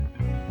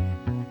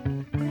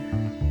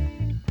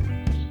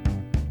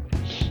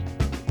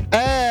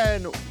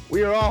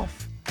We are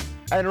off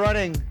and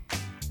running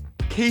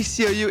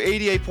KCOU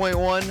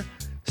 88.1.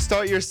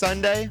 Start your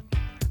Sunday.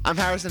 I'm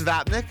Harrison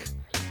Vapnik.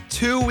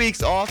 2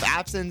 weeks off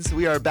absence.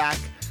 We are back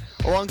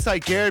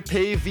alongside Garrett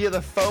Pave via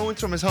the phones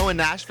from his home in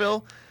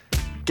Nashville.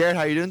 Garrett,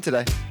 how are you doing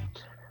today?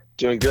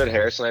 Doing good,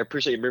 Harrison. I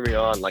appreciate you bringing me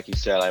on. Like you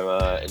said,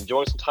 I'm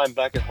enjoying some time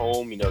back at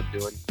home, having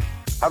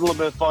a little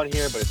bit of fun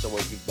here, but it's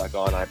always good to be back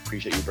on. I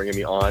appreciate you bringing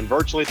me on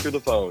virtually through the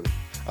phone.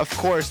 Of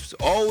course,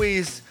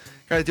 always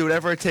got to do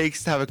whatever it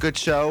takes to have a good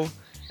show,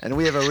 and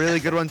we have a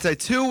really good one today.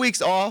 2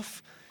 weeks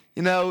off,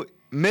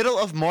 middle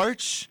of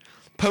March,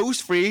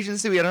 post free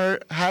agency. We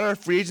had our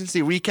free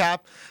agency recap,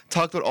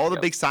 talked about all the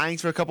big signings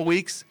for a couple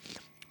weeks.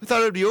 We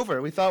thought it would be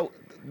over. We thought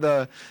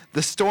the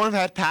storm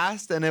had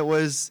passed, and it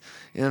was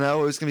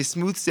going to be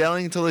smooth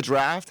sailing until the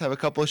draft. Have a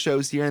couple of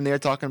shows here and there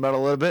talking about it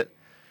a little bit.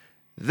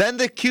 Then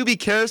the QB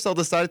carousel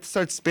decided to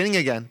start spinning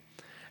again.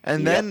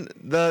 And then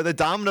the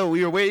domino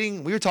we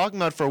were talking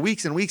about for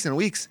weeks and weeks and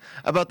weeks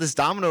about this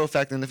domino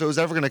effect and if it was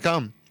ever going to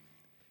come.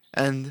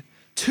 And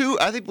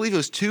I believe it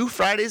was 2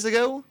 Fridays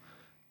ago,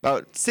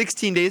 about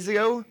 16 days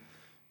ago,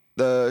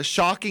 the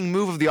shocking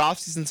move of the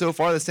offseason so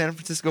far, the San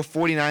Francisco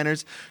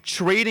 49ers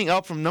trading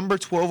up from number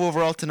 12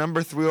 overall to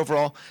number 3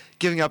 overall,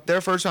 giving up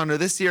their first rounder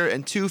this year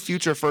and 2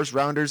 future first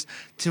rounders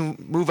to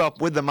move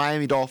up with the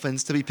Miami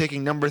Dolphins to be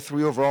picking number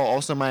 3 overall.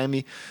 Also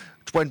Miami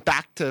went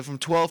back from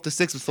 12 to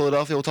 6 with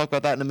Philadelphia. We'll talk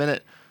about that in a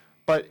minute.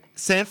 But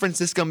San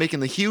Francisco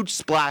making the huge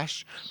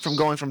splash from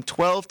going from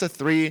 12 to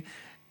 3,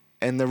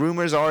 and the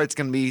rumors are it's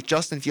going to be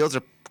Justin Fields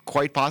or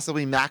quite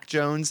possibly Mac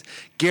Jones.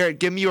 Garrett,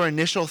 give me your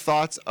initial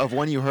thoughts of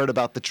when you heard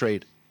about the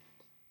trade.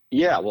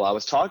 Yeah, well, I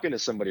was talking to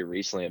somebody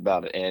recently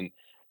about it, and,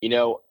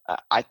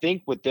 I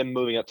think with them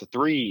moving up to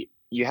 3,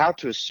 you have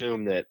to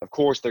assume that, of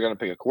course, they're going to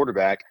pick a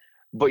quarterback,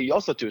 but you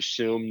also have to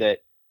assume that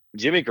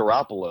Jimmy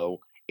Garoppolo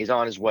is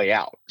on his way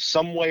out.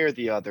 Some way or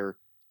the other,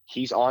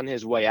 he's on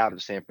his way out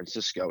of San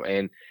Francisco.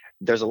 And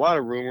there's a lot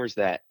of rumors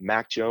that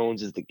Mac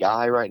Jones is the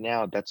guy right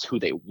now. That's who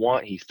they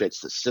want. He fits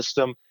the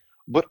system.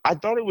 But I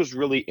thought it was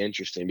really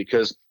interesting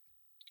because,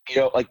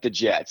 like the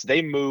Jets,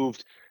 they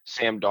moved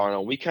Sam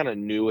Darnold. We kind of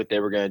knew what they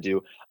were going to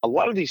do. A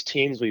lot of these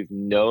teams, we've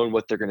known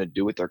what they're going to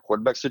do with their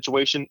quarterback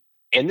situation.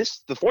 And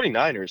the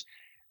 49ers,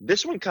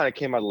 this one kind of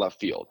came out of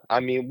left field. I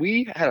mean,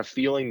 we had a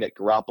feeling that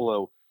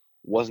Garoppolo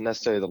wasn't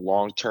necessarily the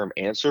long-term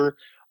answer,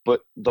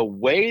 but the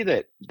way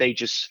that they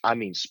just,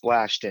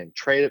 splashed in,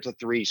 traded up to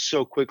 3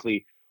 so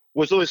quickly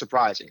was really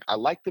surprising. I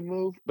liked the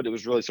move, but it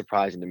was really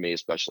surprising to me,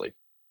 especially.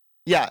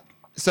 Yeah.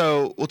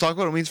 So we'll talk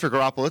about what it means for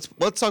Garoppolo.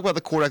 Let's talk about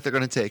the quarterback they're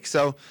going to take.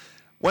 So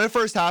when it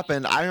first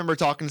happened, I remember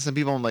talking to some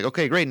people. I'm like,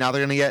 okay, great. Now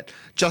they're going to get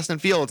Justin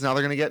Fields. Now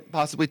they're going to get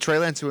possibly Trey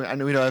Lance, who I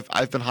know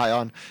I've been high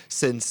on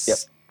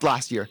since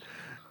last year.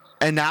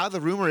 And now the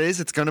rumor is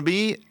it's going to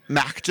be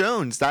Mac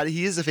Jones. That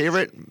he is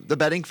the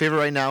betting favorite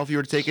right now. If you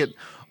were to take it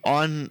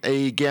on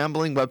a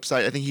gambling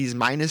website, I think he's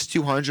minus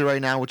 200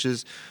 right now, which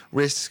is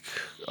risk.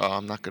 Oh,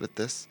 I'm not good at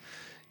this.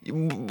 You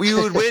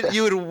would win.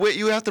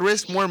 You would have to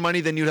risk more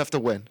money than you'd have to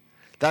win.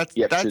 That's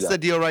the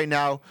deal right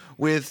now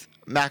with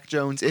Mac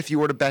Jones. If you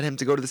were to bet him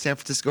to go to the San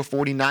Francisco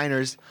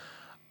 49ers,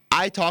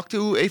 I talked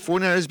to a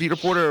 49ers beat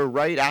reporter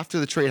right after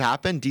the trade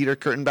happened, Dieter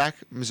Kurtenbach,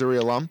 Missouri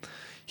alum.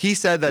 He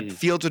said that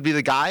Fields would be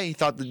the guy. He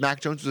thought that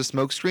Mac Jones was a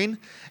smokescreen,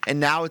 and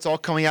now it's all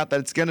coming out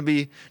that it's going to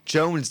be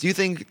Jones. Do you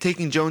think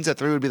taking Jones at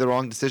 3 would be the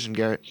wrong decision,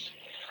 Garrett?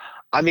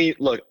 I mean,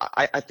 look,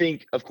 I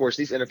think, of course,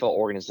 these NFL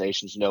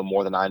organizations know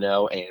more than I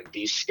know, and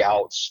these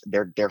scouts,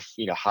 they're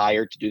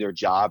hired to do their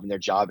job, and their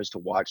job is to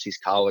watch these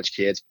college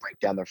kids break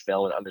down their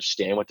film and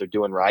understand what they're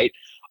doing right.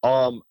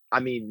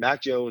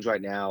 Mac Jones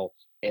right now,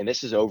 and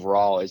this is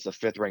overall, is the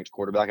 5th-ranked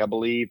quarterback, I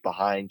believe,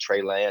 behind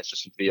Trey Lance,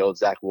 Justin Fields,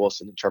 Zach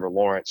Wilson, and Trevor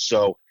Lawrence.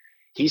 So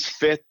he's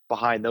 5th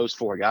behind those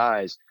 4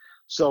 guys.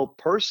 So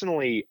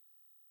personally,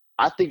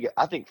 I think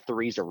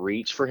 3's a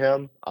reach for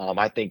him.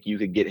 I think you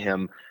could get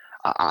him.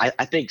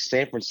 I think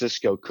San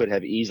Francisco could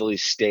have easily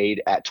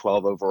stayed at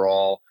 12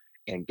 overall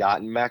and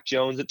gotten Mac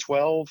Jones at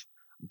 12.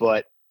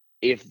 But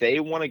if they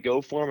want to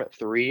go for him at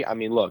 3,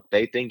 look,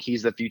 they think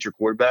he's the future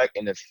quarterback.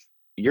 And if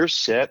you're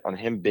set on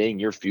him being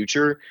your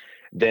future,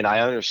 then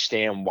I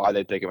understand why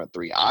they pick him at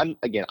 3.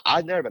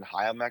 I've never been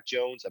high on Mac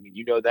Jones.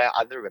 You know that.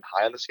 I've never been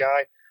high on this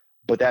guy.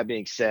 But that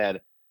being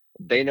said,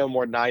 they know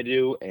more than I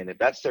do. And if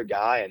that's their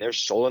guy and they're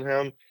sold on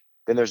him,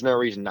 then there's no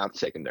reason not to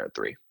take him there at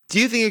 3. Do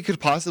you think it could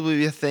possibly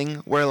be a thing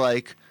where,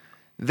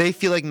 they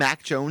feel like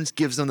Mac Jones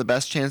gives them the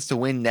best chance to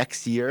win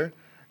next year?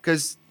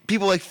 Because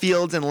people like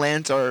Fields and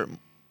Lance are,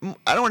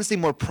 I don't want to say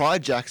more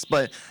projects,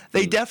 but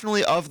they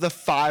definitely, of the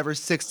 5 or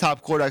 6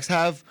 top quarterbacks,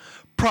 have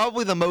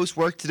probably the most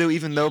work to do,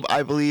 even though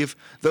I believe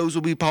those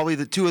will be probably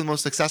the 2 of the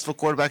most successful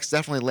quarterbacks.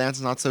 Definitely Lance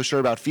is not so sure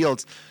about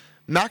Fields.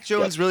 Mac Yep.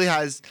 Jones really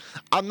has.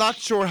 I'm not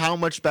sure how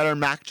much better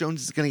Mac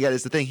Jones is going to get.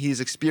 Is the thing. He's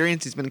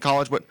experienced. He's been in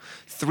college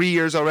 3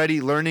 years already,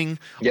 learning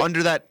Yep.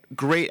 under that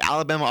great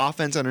Alabama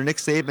offense under Nick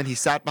Saban. He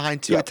sat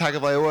behind Tua Yep.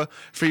 Tagovailoa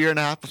for a year and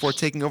a half before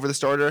taking over the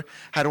starter.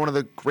 Had one of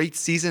the great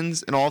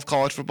seasons in all of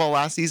college football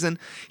last season.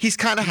 He's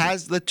kind of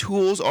has the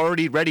tools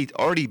already ready,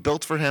 already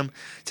built for him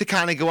to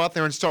kind of go out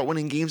there and start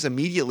winning games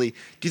immediately.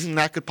 Do you think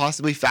that could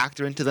possibly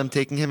factor into them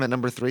taking him at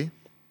number 3?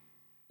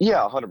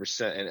 Yeah,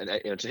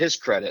 100%. And to his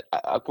credit,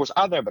 of course,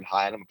 I've never been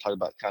high on him. I'm talking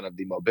about kind of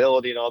the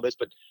mobility and all this,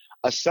 but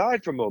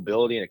aside from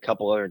mobility and a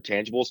couple other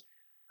intangibles,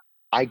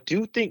 I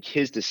do think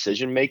his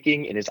decision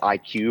making and his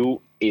IQ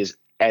is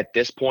at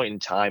this point in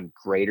time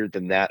greater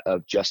than that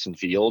of Justin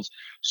Fields.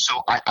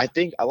 So I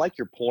think I like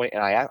your point,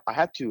 and I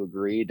have to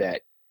agree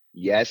that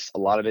yes, a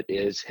lot of it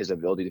is his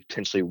ability to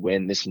potentially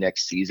win this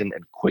next season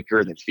and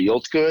quicker than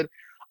Fields could.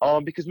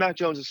 Because Mac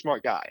Jones is a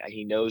smart guy.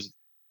 He knows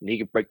and he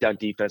can break down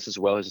defense as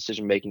well. His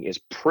decision making is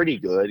pretty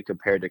good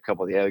compared to a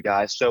couple of the other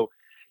guys. So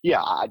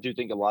yeah, I do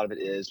think a lot of it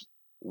is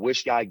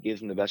which guy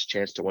gives him the best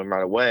chance to win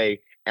right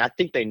away. And I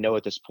think they know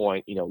at this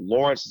point,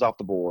 Lawrence is off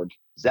the board,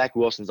 Zach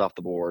Wilson's off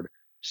the board.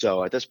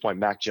 So at this point,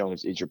 Mac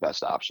Jones is your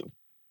best option.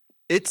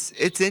 It's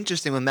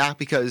interesting with Mac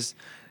because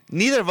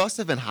neither of us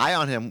have been high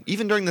on him.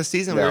 Even during the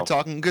season, we were No.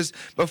 talking because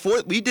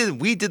before we did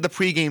the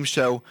pregame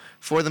show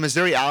for the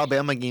Missouri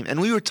Alabama game,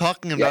 and we were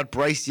talking about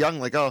Bryce Young.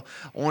 Like, oh,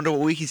 I wonder what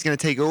week he's going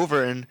to take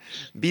over and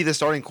be the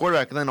starting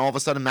quarterback. And then all of a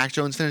sudden, Mac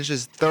Jones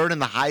finishes third in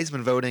the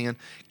Heisman voting and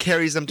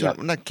carries them to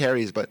not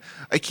carries, but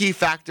a key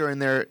factor in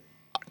their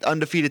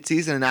undefeated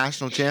season and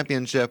national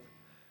championship.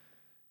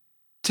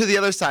 To the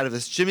other side of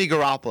this, Jimmy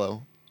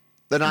Garoppolo,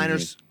 the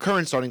Niners'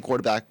 current starting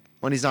quarterback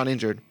when he's not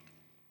injured.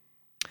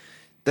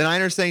 The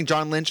Niners saying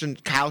John Lynch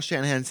and Kyle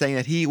Shanahan saying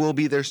that he will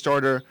be their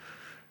starter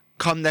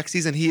come next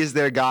season. He is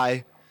their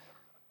guy.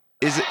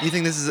 You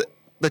think this is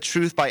the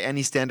truth by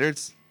any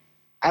standards?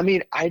 I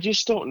mean, I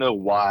just don't know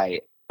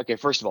why. Okay,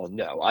 first of all,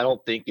 no, I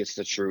don't think it's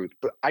the truth,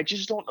 but I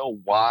just don't know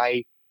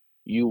why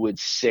you would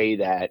say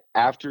that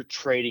after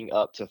trading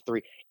up to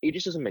 3. It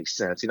just doesn't make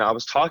sense. I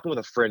was talking with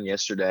a friend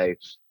yesterday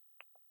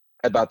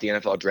about the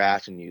NFL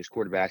draft and use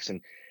quarterbacks, and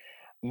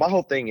my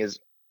whole thing is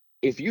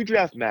if you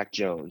draft Mac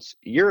Jones,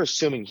 you're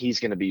assuming he's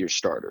going to be your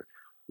starter.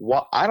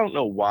 Well, I don't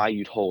know why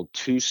you'd hold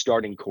 2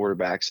 starting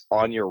quarterbacks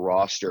on your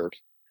roster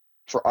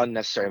for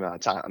unnecessary amount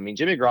of time. I mean,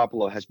 Jimmy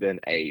Garoppolo has been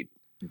a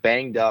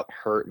banged up,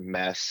 hurt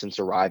mess since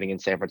arriving in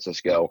San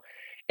Francisco.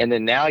 And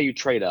then now you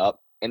trade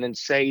up and then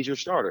say he's your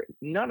starter.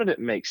 None of it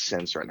makes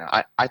sense right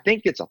now. I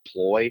think it's a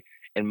ploy.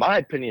 In my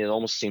opinion, it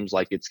almost seems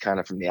like it's kind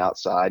of from the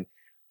outside.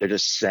 They're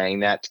just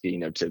saying that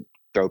to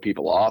throw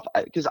people off.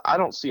 Because I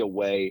don't see a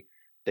way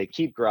they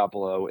keep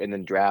Garoppolo and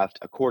then draft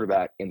a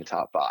quarterback in the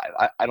top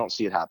 5. I don't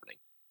see it happening.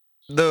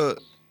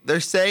 They're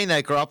saying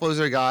that Garoppolo's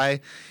their guy,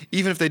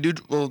 even if they do.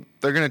 Well,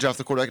 they're going to draft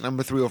the quarterback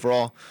number 3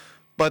 overall.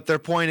 But their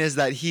point is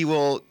that they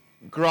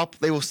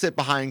will sit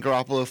behind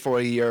Garoppolo for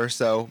a year or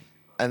so,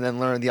 and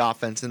then learn the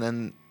offense, and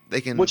then they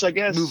can. Which I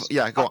guess. Move,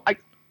 yeah, go on.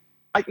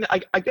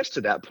 I guess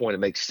to that point, it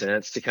makes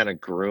sense to kind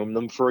of groom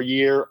them for a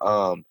year.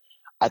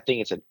 I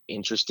think it's an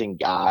interesting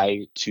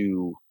guy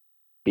to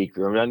be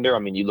groomed under. I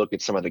mean, you look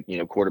at some of the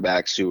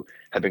quarterbacks who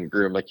have been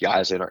groomed, like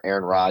guys that are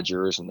Aaron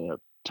Rodgers and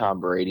Tom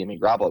Brady. I mean,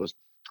 Garoppolo was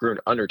groomed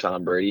under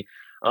Tom Brady.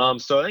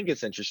 So I think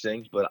it's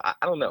interesting, but I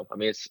don't know. I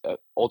mean, it's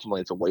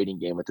ultimately it's a waiting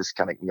game with this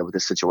kind of with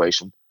this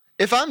situation.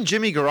 If I'm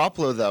Jimmy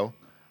Garoppolo, though,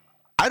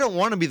 I don't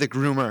want to be the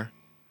groomer.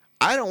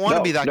 I don't want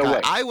to be that guy.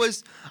 Way. I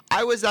was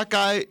that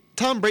guy.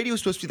 Tom Brady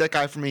was supposed to be that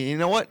guy for me. You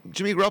know what?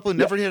 Jimmy Garoppolo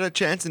never had a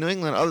chance in New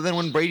England other than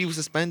when Brady was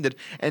suspended.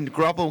 And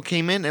Garoppolo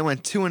came in and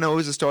went 2-0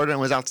 as a starter and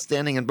was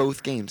outstanding in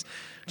both games.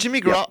 Jimmy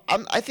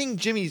Garoppolo, I think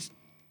Jimmy's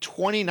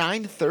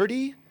 29,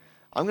 30.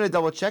 I'm going to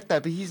double check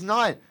that, but he's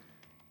not.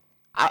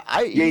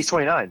 He's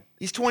 29.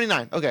 He's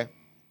 29. Okay.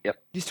 Yep.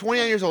 He's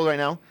 29 years old right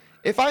now.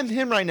 If I'm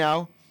him right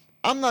now,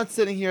 I'm not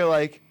sitting here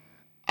like,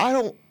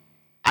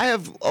 I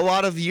have a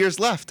lot of years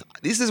left.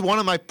 This is one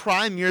of my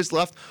prime years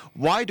left.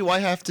 Why do I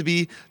have to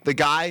be the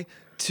guy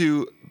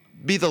to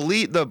be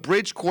the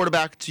bridge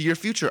quarterback to your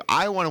future?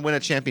 I want to win a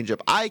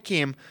championship. I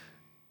came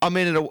 2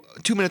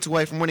 minutes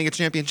away from winning a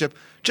championship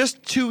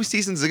just 2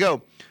 seasons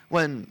ago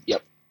when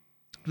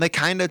they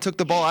kind of took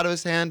the ball out of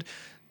his hand.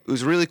 It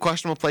was really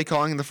questionable play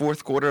calling in the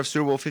fourth quarter of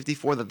Super Bowl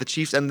 54 that the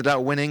Chiefs ended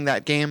up winning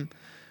that game.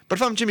 But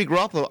if I'm Jimmy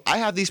Garoppolo, I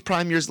have these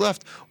prime years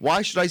left.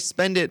 Why should I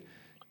spend it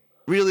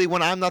really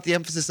when I'm not the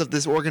emphasis of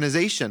this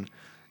organization?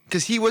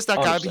 Because he was that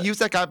guy. He was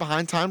that guy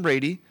behind Tom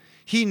Brady.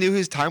 He knew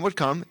his time would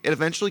come. It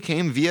eventually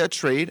came via a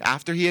trade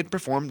after he had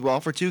performed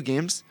well for 2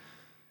 games.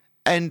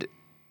 And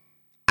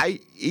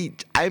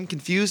I'm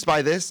confused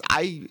by this.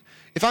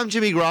 If I'm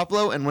Jimmy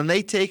Garoppolo and when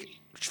they take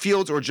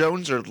Fields or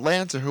Jones or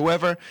Lance or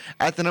whoever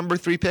at the number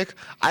 3 pick,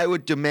 I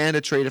would demand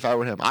a trade if I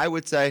were him. I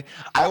would say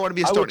I want to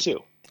be a starting.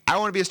 I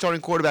want to be a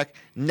starting quarterback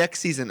next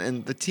season.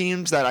 And the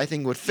teams that I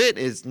think would fit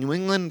is New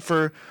England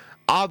for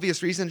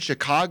obvious reasons.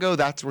 Chicago,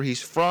 that's where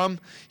he's from.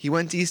 He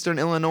went to Eastern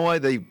Illinois.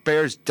 The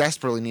Bears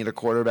desperately need a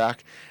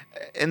quarterback.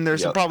 and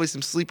there's Yep. probably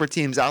some sleeper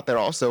teams out there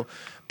also.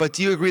 But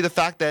do you agree the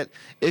fact that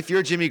if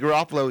you're Jimmy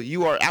Garoppolo,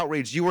 you are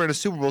outraged? You were in a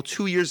Super Bowl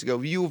 2 years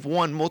ago. You have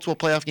won multiple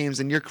playoff games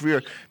in your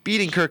career,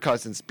 beating Kirk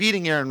Cousins,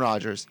 beating Aaron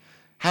Rodgers.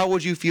 How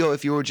would you feel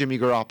if you were Jimmy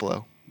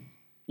Garoppolo?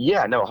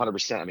 Yeah, no,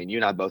 100%. I mean, you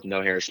and I both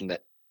know, Harrison,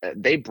 that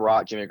they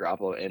brought Jimmy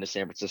Garoppolo into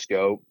San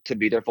Francisco to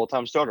be their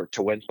full-time starter,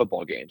 to win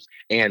football games.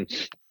 And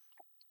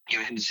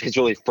his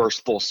really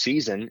first full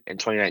season in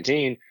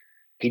 2019,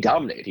 he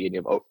dominated. He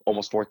had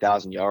almost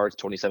 4,000 yards,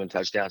 27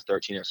 touchdowns,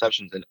 13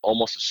 interceptions, and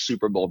almost a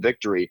Super Bowl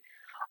victory.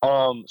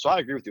 So I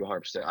agree with you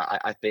 100%.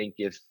 I think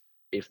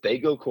if they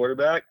go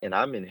quarterback, and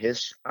I'm in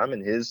his kind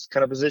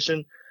of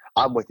position,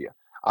 I'm with you.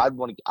 I'd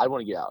want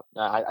to get out.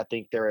 I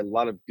think there are a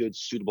lot of good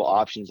suitable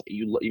options.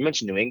 You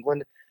mentioned New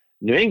England.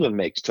 New England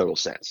makes total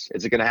sense.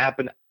 Is it going to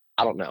happen?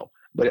 I don't know,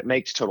 but it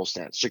makes total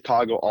sense.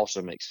 Chicago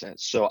also makes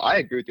sense. So I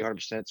agree with you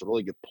 100%. It's a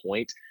really good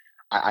point.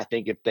 I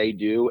think if they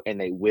do, and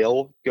they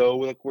will go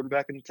with a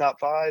quarterback in the top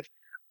five,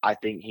 I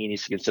think he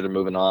needs to consider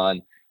moving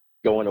on,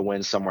 going to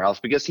win somewhere else,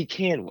 because he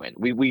can win.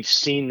 We've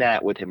seen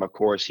that with him. Of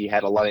course, he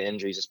had a lot of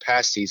injuries this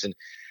past season,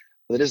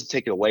 but it doesn't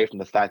take it away from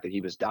the fact that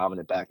he was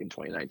dominant back in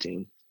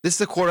 2019. This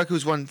is a quarterback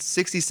who's won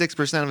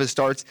 66% of his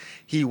starts.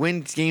 He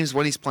wins games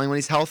when he's playing, when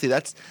he's healthy.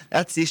 That's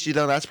the issue,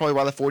 though. That's probably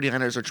why the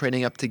 49ers are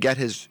trading up to get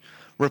his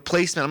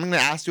replacement. I'm going to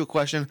ask you a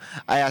question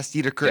I asked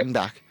Dieter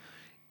Kurtenbach.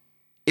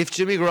 If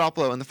Jimmy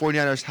Garoppolo and the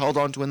 49ers held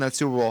on to win that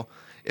Super Bowl,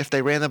 if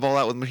they ran the ball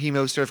out with Raheem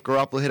Mostert, if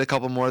Garoppolo hit a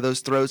couple more of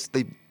those throws,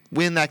 they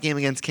win that game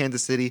against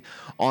Kansas City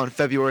on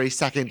February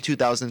 2nd,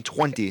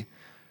 2020.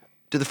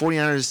 Do the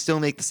 49ers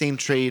still make the same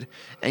trade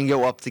and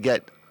go up to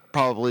get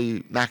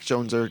probably Mac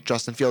Jones or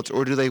Justin Fields,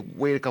 or do they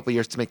wait a couple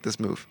years to make this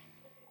move?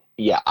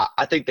 Yeah,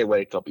 I think they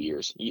wait a couple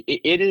years.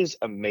 It is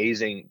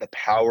amazing the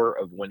power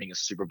of winning a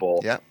Super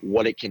Bowl, Yeah.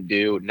 what it can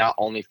do, not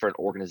only for an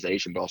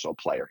organization, but also a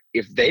player.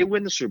 If they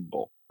win the Super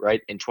Bowl,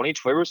 right, in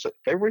February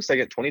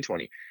 2nd,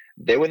 2020,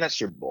 they win that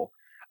Super Bowl.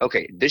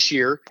 Okay, this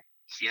year,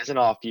 he has an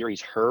off year,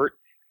 he's hurt.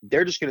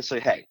 They're just going to say,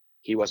 hey,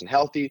 he wasn't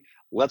healthy.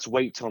 Let's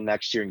wait till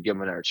next year and give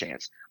him another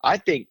chance.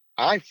 I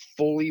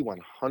fully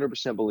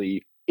 100%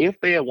 believe if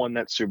they had won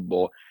that Super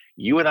Bowl,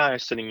 you and I are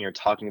sitting here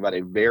talking about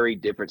a very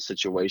different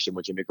situation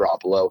with Jimmy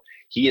Garoppolo.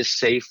 He is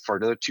safe for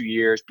another 2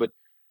 years, but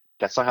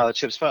that's not how the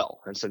chips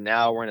fell. And so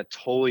now we're in a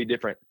totally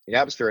different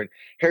atmosphere. And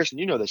Harrison,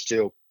 you know this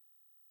too.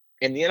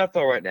 In the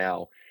NFL right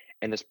now,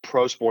 in this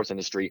pro sports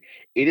industry,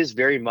 it is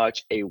very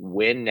much a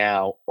win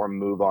now or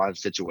move on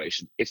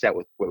situation. It's that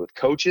with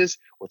coaches,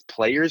 with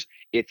players.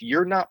 If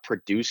you're not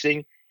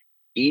producing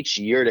each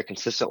year at a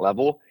consistent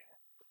level,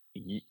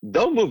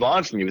 they'll move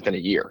on from you within a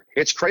year.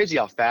 It's crazy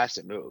how fast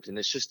it moves,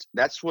 and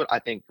that's what I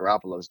think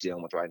Garoppolo's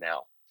dealing with right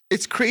now.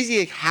 It's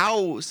crazy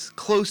how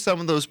close some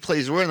of those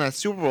plays were in that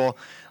Super Bowl.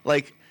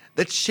 Like,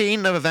 the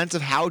chain of events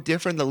of how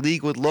different the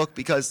league would look,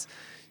 because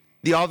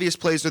the obvious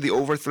plays are the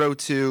overthrow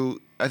to,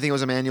 I think it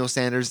was Emmanuel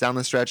Sanders down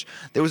the stretch.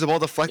 There was a ball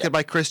deflected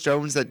by Chris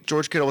Jones that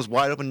George Kittle was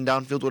wide open and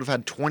downfield, would have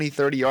had 20,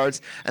 30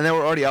 yards, and they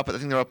were already up. I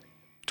think they were up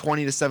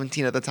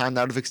 20-17 at the time.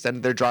 That would have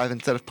extended their drive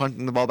instead of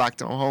punting the ball back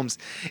to Mahomes.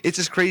 It's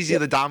just crazy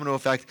the domino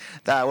effect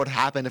that would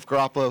happen if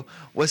Garoppolo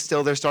was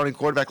still their starting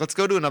quarterback. Let's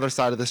go to another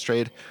side of this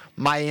trade.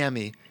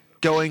 Miami.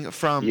 Going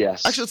from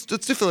actually,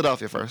 let's do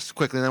Philadelphia first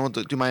quickly, and then we'll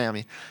do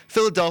Miami.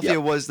 Philadelphia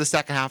was the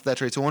second half of that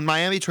trade. So when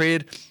Miami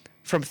traded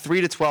from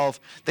 3 to 12,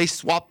 they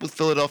swapped with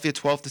Philadelphia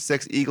 12 to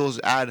 6. Eagles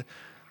add,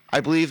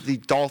 I believe, the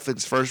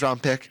Dolphins' first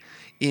round pick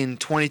in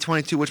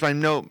 2022, which by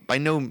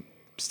no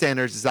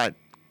standards is that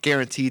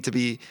guaranteed to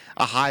be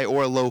a high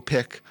or a low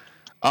pick.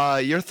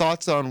 Your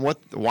thoughts on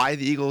why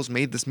the Eagles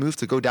made this move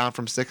to go down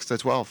from 6 to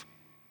 12?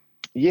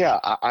 Yeah,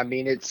 I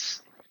mean,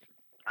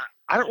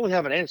 I don't really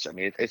have an answer. I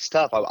mean, it's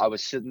tough. I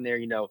was sitting there,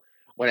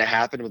 when it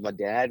happened with my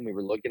dad, and we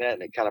were looking at it,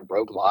 and it kind of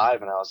broke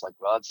live, and I was like,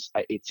 well,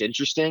 it's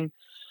interesting.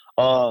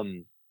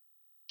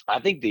 I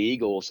think the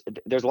Eagles,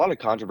 there's a lot of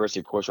controversy,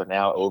 of course, right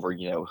now over,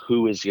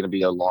 who is going to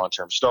be a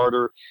long-term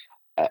starter.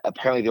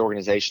 Apparently, the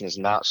organization is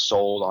not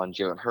sold on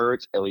Jalen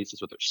Hurts. At least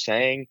that's what they're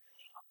saying.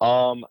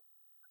 Um,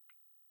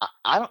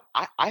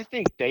 I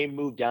think they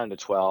moved down to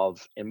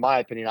 12. In my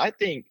opinion, I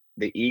think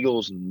the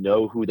Eagles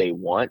know who they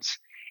want,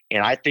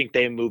 and I think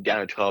they moved down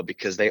to 12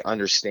 because they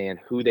understand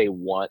who they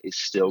want is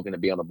still going to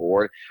be on the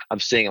board.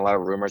 I'm seeing a lot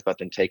of rumors about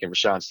them taking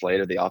Rashawn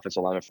Slater, the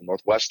offensive lineman from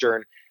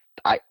Northwestern.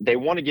 They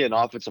want to get an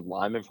offensive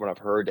lineman, from what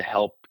I've heard, to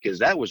help, because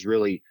that was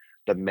really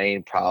the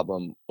main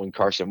problem when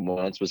Carson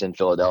Wentz was in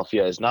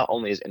Philadelphia, is not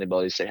only his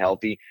inability to stay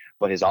healthy,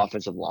 but his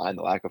offensive line,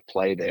 the lack of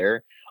play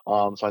there.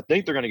 So I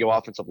think they're going to go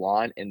offensive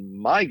line, and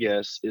my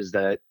guess is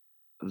that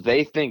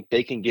they think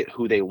they can get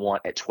who they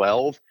want at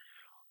 12,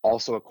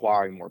 also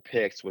acquiring more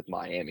picks with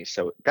Miami.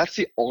 So that's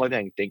the only thing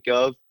I can think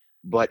of,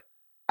 but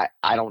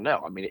I don't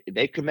know. I mean,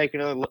 they could make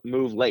another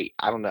move late.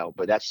 I don't know,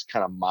 but that's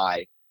kind of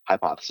my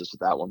hypothesis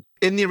with that one.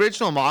 In the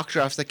original mock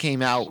drafts that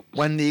came out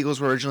when the Eagles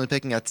were originally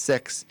picking at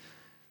 6,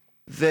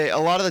 a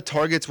lot of the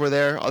targets were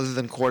there, other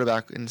than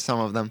quarterback, and some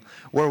of them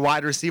were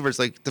wide receivers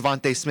like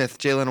Devontae Smith,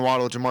 Jalen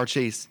Waddle, Jamar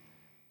Chase.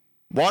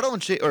 Waddle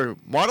and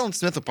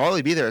Smith will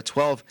probably be there at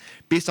 12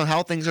 based on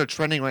how things are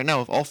trending right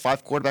now. If all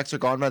 5 quarterbacks are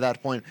gone by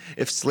that point,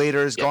 if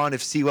Slater is Yep. gone,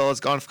 if Sewell is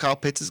gone, if Kyle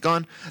Pitts is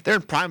gone, they're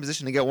in prime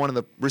position to get one of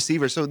the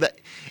receivers. So that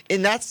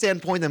in that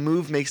standpoint, the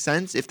move makes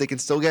sense if they can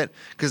still get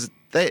because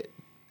the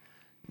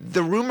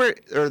rumor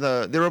or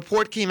the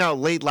report came out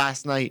late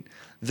last night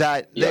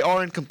that they Yep.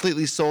 aren't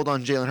completely sold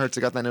on Jalen Hurts.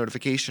 I got that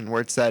notification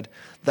where it said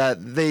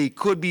that they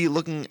could be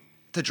looking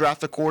to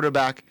draft a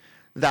quarterback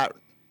that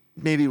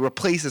maybe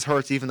replaces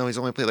Hurts, even though he's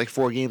only played like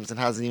 4 games and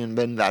hasn't even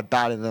been that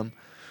bad in them.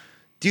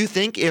 Do you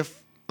think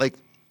if like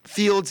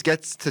Fields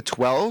gets to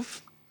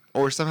 12,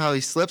 or somehow he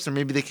slips, or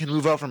maybe they can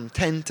move up from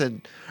 10 to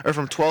or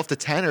from 12 to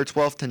 10 or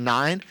 12 to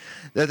 9,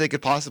 that they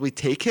could possibly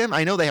take him?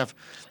 I know they have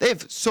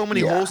so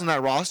many Yeah. holes in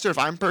that roster. If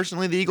I'm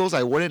personally the Eagles,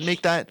 I wouldn't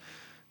make that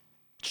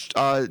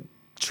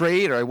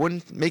trade or I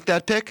wouldn't make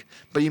that pick.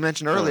 But you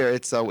mentioned earlier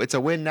it's a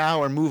win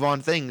now or move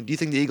on thing. Do you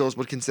think the Eagles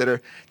would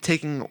consider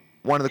taking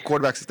one of the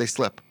quarterbacks if they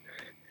slip?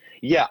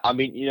 Yeah, I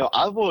mean,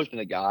 I've always been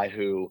a guy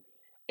who,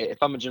 if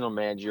I'm a general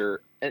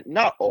manager, and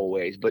not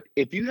always, but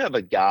if you have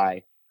a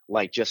guy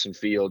like Justin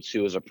Fields,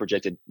 who is a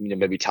projected,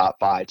 maybe top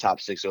 5,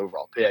 top 6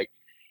 overall pick,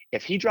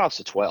 if he drops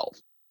to 12,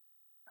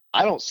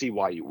 I don't see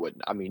why you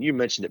wouldn't. I mean, you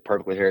mentioned it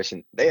perfectly,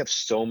 Harrison. They have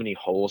so many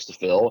holes to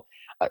fill.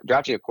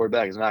 Drafting a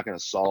quarterback is not going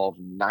to solve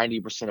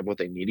 90% of what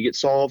they need to get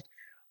solved.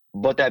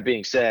 But that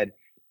being said,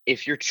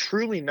 if you're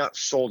truly not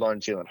sold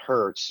on Jalen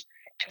Hurts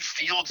and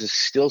Fields is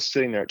still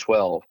sitting there at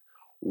 12,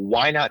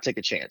 why not take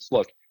a chance?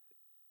 Look,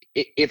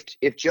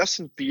 if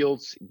Justin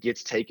Fields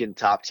gets taken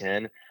top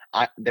 10,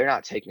 they're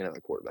not taking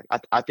another quarterback.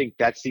 I think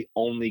that's the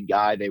only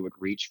guy they would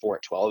reach for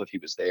at 12 if he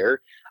was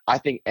there. I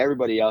think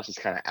everybody else is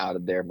kind of out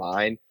of their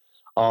mind.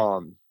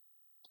 Um,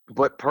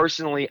 but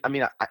personally, I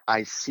mean,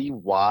 I see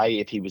why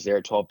if he was there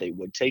at 12 they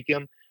would take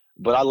him.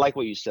 But I like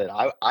what you said.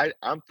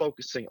 I'm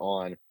focusing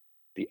on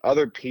the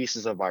other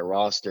pieces of my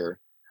roster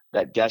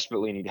that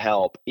desperately need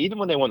help. Even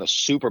when they won the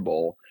Super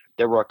Bowl,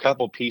 there were a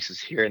couple pieces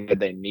here and there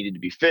they needed to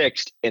be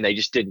fixed, and they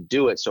just didn't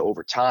do it. So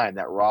over time,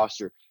 that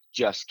roster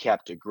just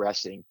kept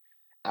aggressing.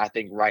 I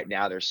think right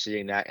now they're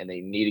seeing that, and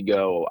they need to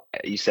go.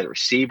 You said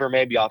receiver,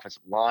 maybe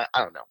offensive line. I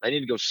don't know. They need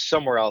to go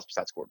somewhere else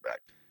besides quarterback.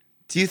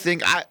 Do you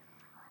think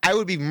I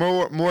would be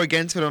more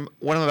against what I'm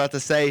about to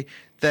say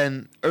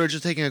than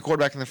urge taking a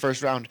quarterback in the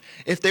first round.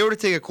 If they were to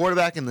take a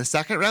quarterback in the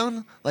second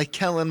round, like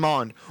Kellen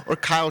Mond or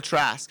Kyle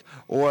Trask,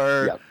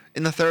 or Yep.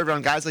 in the third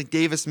round, guys like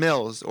Davis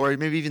Mills, or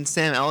maybe even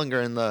Sam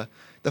Ellinger in the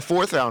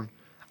fourth round,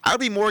 I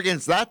would be more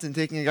against that than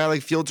taking a guy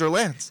like Fields or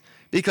Lance,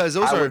 because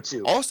those I are would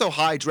too. also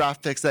high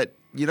draft picks that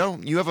you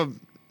have a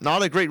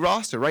not a great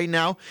roster right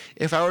now.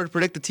 If I were to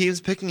predict the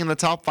teams picking in the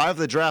top 5 of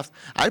the draft,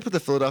 I'd put the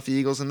Philadelphia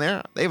Eagles in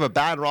there. They have a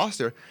bad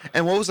roster.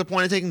 And what was the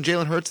point of taking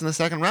Jalen Hurts in the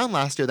second round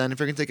last year then if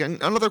you're going to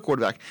take another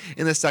quarterback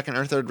in the second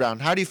or third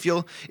round? How do you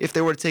feel if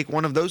they were to take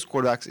one of those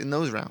quarterbacks in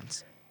those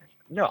rounds?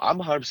 No, I'm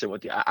 100%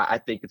 with you. I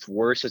think it's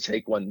worse to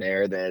take one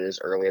there than it is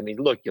early. I mean,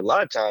 look, a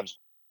lot of times,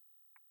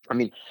 I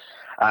mean,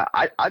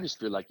 I just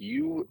feel like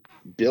you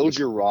build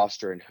your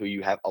roster and who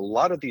you have. A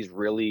lot of these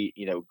really,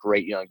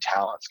 great young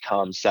talents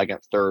come second,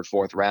 third,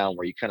 fourth round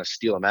where you kind of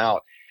steal them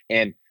out.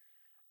 And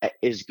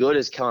as good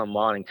as Kellen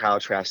Mond and Kyle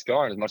Trask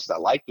are, and as much as I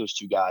like those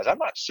two guys, I'm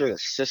not sure the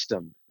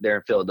system there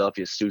in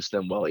Philadelphia suits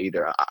them well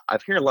either.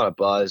 I've heard a lot of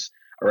buzz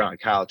around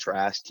Kyle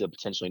Trask to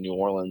potentially New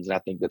Orleans, and I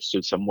think that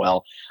suits them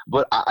well.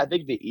 But I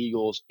think the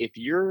Eagles, if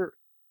you're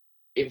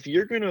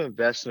going to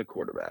invest in a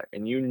quarterback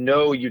and you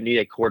need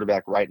a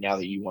quarterback right now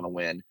that you want to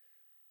win,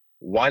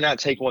 why not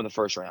take one in the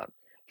first round?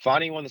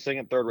 Finding one in the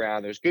second, third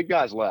round, there's good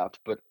guys left,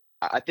 but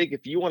I think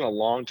if you want a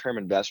long-term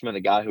investment, a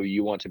guy who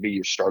you want to be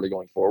your starter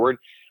going forward,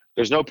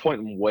 there's no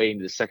point in waiting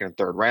to the second and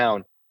third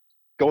round.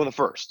 Go in the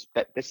first.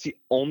 That's the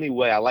only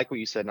way. I like what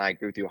you said, and I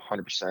agree with you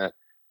 100%.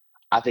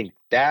 I think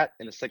that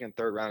in the second,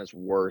 third round is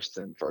worse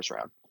than the first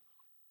round.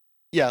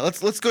 Yeah, let's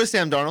go to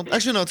Sam Darnold.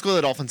 Actually, no, let's go to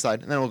the Dolphins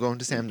side, and then we'll go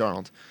into Sam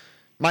Darnold.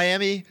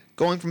 Miami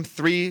going from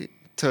 3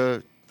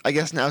 to I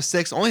guess now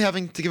 6, only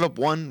having to give up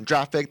 1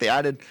 draft pick. They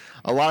added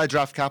a lot of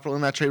draft capital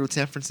in that trade with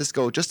San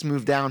Francisco just to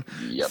move down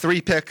Yep.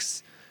 3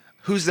 picks.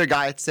 Who's their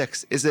guy at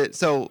 6? Is it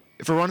so?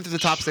 If we're running through the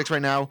top 6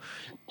 right now,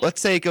 let's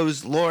say it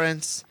goes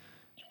Lawrence,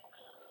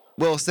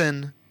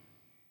 Wilson.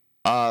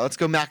 Let's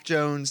go Mac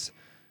Jones.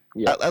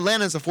 Yep.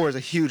 Atlanta's a 4 is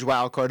a huge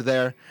wild card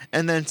there,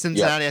 and then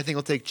Cincinnati I think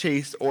will take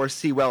Chase or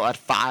Sewell at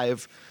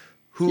 5.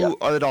 Who Yep.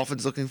 are the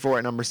Dolphins looking for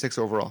at number 6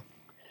 overall?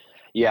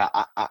 Yeah,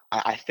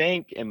 I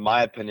think, in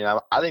my opinion,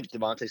 I think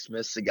Devontae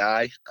Smith's the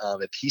guy.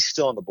 If he's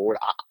still on the board,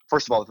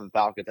 first of all, for the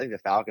Falcons, I think the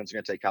Falcons are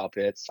going to take Kyle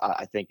Pitts.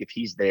 I think if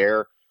he's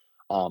there,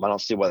 I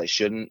don't see why they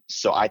shouldn't.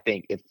 So I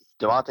think if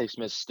Devontae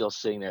Smith's still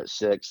sitting there at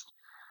 6th,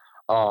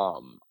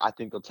 I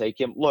think they'll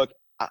take him. Look,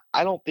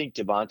 I don't think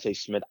Devontae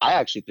Smith. I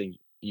actually think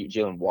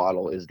Jalen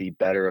Waddle is the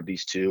better of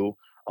these two.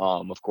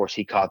 Of course,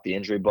 he caught the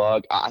injury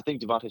bug. I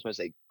think Devontae Smith is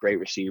a great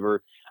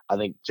receiver. I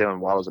think Jalen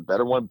Waddle is a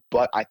better one.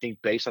 But I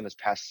think based on this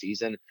past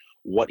season,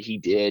 what he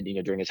did,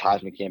 during his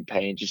Heisman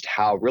campaign, just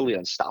how really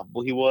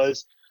unstoppable he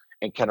was,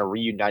 and kind of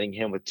reuniting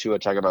him with Tua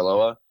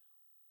Tagovailoa,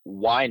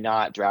 why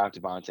not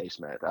draft Devontae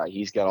Smith?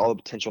 He's got all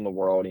the potential in the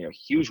world.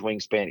 Huge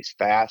wingspan. He's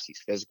fast. He's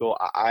physical.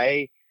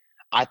 I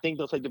think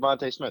they'll take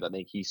Devontae Smith. I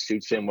think he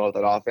suits in well with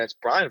that offense.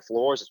 Brian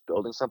Flores is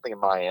building something in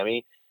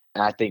Miami,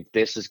 and I think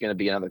this is going to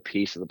be another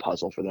piece of the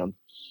puzzle for them.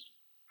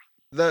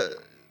 The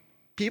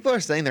people are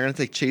saying they're going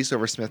to take Chase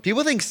over Smith.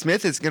 People think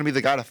Smith is going to be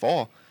the guy to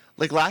fall.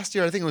 Like last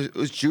year, I think it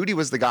was Judy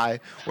was the guy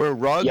where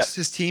Ruggs, Yep.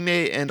 his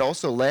teammate, and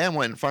also Lamb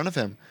went in front of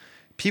him.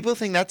 People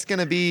think that's going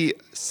to be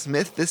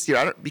Smith this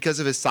year because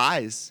of his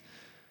size.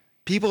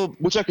 People,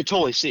 Which I could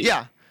totally see.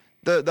 yeah,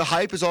 the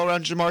hype is all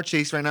around Jamar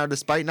Chase right now,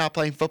 despite not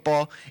playing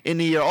football in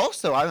the year.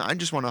 Also, I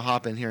just want to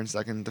hop in here in a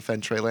second and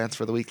defend Trey Lance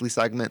for the weekly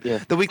segment. Yeah.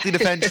 The weekly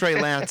defend Trey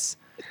Lance.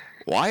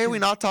 Why are we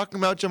not talking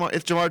about Jamar?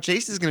 If Jamar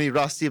Chase is going to be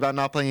rusty about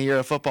not playing a year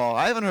of football,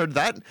 I haven't heard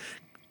that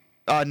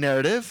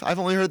narrative. I've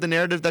only heard the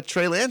narrative that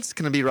Trey Lance is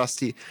going to be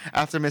rusty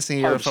after missing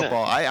a year of 100%.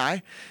 football.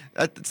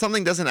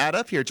 Something doesn't add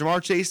up here.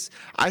 Jamar Chase,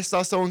 I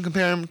saw someone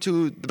compare him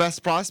to the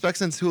best prospect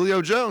since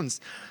Julio Jones,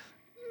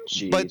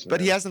 Jeez,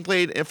 but he man. hasn't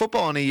played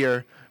football in a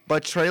year.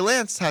 But Trey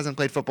Lance hasn't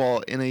played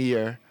football in a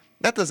year.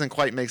 That doesn't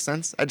quite make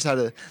sense. I just had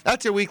to.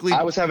 That's your weekly.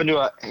 I was having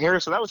to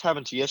Harrison. I was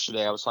having to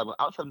yesterday. I was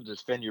having to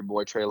defend your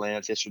boy Trey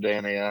Lance yesterday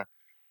in a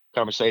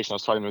conversation. I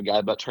was talking to a guy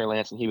about Trey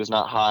Lance, and he was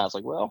not high. I was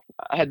like, well,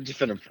 I had to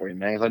defend him for you,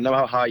 man. 'Cause I know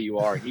how high you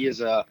are. He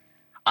is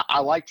I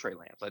like Trey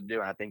Lance. I do.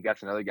 And I think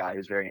that's another guy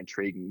who's very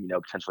intriguing.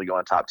 Potentially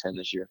going top 10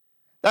 this year.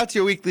 That's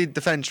your weekly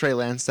defend Trey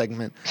Lance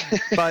segment.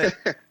 But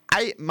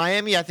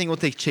Miami, I think will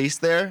take Chase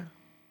there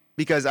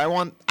because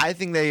I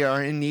think they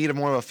are in need of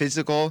more of a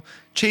physical.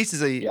 Chase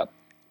is a Yep.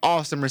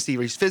 awesome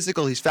receiver. He's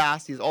physical. He's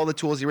fast. He has all the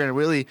tools. He ran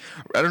really.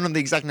 I don't know the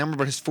exact number,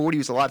 but his 40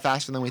 was a lot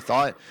faster than we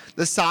thought.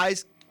 The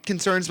size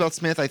concerns about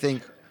Smith, I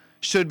think,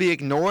 should be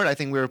ignored. I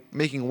think we're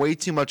making way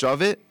too much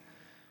of it.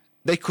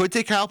 They could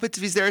take Kyle Pitts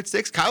if he's there at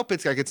 6. Kyle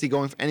Pitts, I could see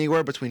going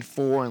anywhere between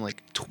 4 and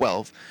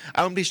 12.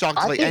 I wouldn't be shocked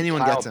if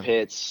anyone gets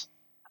him.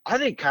 I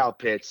think Kyle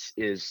Pitts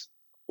is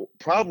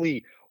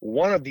probably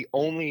one of the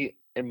only,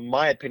 in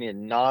my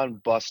opinion,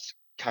 non-bust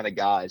kind of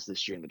guys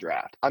this year in the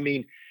draft. I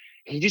mean,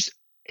 he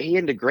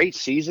had a great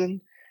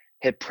season.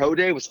 His pro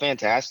day was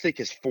fantastic.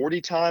 His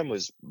 40 time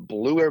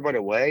blew everybody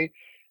away.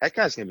 That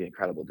guy's gonna be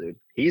incredible, dude.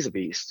 He's a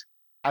beast.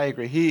 I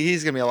agree.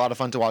 He's going to be a lot of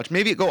fun to watch.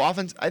 Maybe go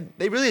offense.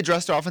 They really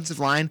addressed their offensive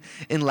line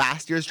in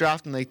last year's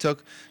draft, and they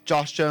took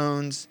Josh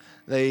Jones.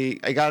 I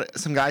got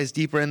some guys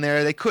deeper in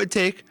there. They could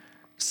take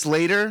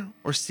Slater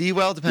or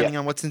Sewell, depending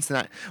on what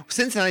Cincinnati.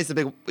 Cincinnati's the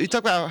big. You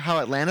talk about how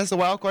Atlanta's the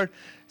wild card.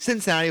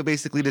 Cincinnati will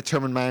basically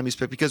determine Miami's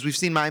pick because we've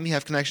seen Miami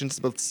have connections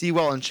to both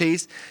Sewell and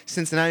Chase.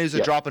 Cincinnati, who's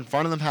a drop in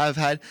front of them, have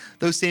had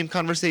those same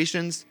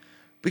conversations.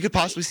 We could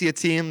possibly see a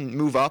team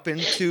move up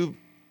into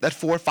that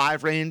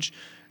 4-5 range.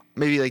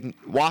 Maybe like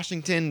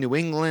Washington, New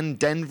England,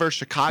 Denver,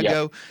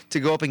 Chicago to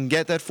go up and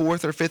get that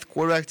 4th or 5th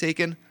quarterback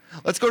taken.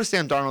 Let's go to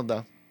Sam Darnold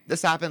though.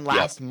 This happened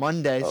last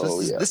Monday.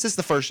 So this is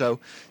the first show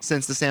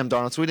since the Sam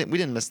Darnold. So we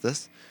didn't miss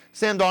this.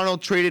 Sam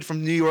Darnold traded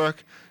from New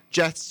York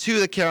Jets to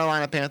the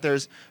Carolina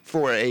Panthers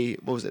for a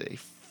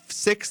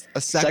 6th, a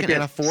second,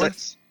 and a 4th.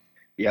 Six.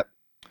 Yep.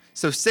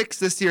 So 6th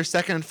this year,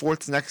 2nd and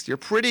 4th next year.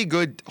 Pretty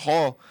good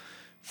haul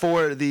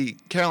for the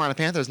Carolina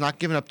Panthers, not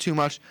giving up too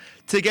much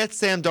to get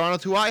Sam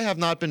Darnold, who I have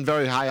not been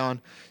very high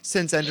on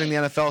since entering the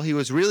NFL. He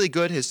was really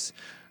good his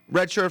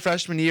redshirt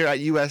freshman year at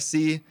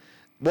USC.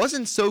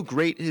 Wasn't so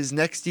great his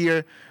next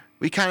year.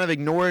 We kind of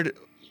ignored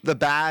the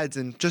bads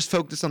and just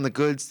focused on the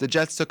goods. The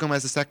Jets took him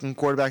as the 2nd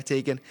quarterback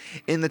taken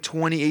in the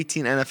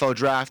 2018 NFL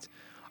Draft.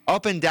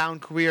 Up and down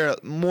career,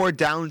 more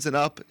downs than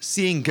up,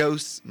 seeing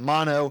ghosts,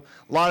 mono,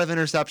 a lot of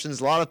interceptions,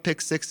 a lot of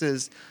pick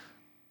sixes,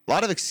 a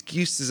lot of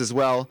excuses as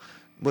well,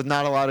 with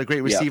not a lot of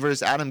great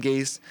receivers. Adam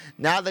Gase.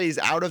 Now that he's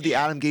out of the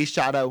Adam Gase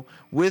shadow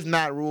with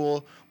Matt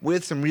Rule,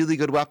 with some really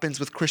good weapons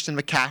with Christian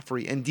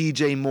McCaffrey and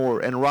DJ Moore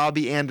and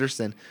Robbie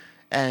Anderson,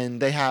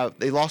 and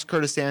they lost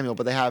Curtis Samuel,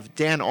 but they have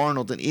Dan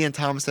Arnold and Ian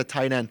Thomas at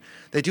tight end.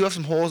 They do have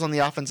some holes on the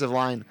offensive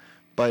line,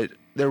 but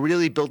they're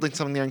really building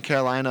something there in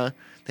Carolina.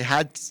 They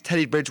had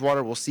Teddy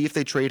Bridgewater. We'll see if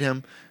they trade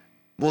him.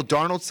 Will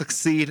Darnold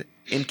succeed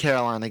in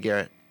Carolina,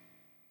 Garrett?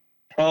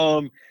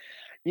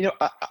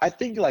 I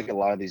think like a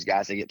lot of these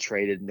guys, they get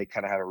traded and they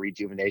kind of have a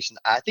rejuvenation.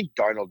 I think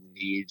Darnold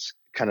needs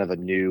kind of a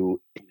new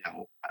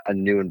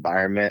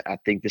environment. I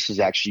think this is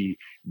actually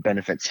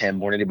benefits him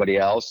more than anybody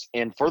else.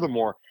 And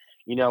furthermore,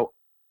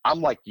 I'm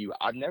like you.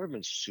 I've never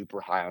been super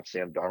high on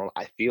Sam Darnold.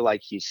 I feel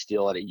like he's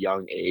still at a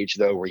young age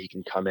though, where he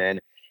can come in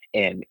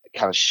and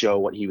kind of show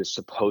what he was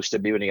supposed to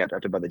be when he got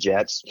drafted by the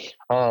Jets.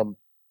 And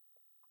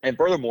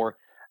furthermore,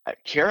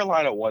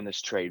 Carolina won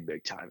this trade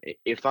big time.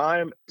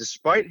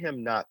 Despite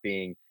him not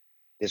being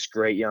this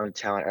great young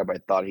talent everybody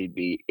thought he'd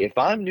be, if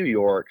I'm New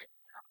York,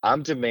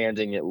 I'm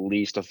demanding at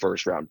least a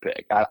 1st-round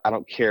pick. I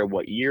don't care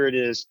what year it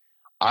is.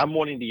 I'm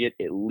wanting to get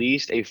at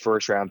least a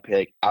 1st-round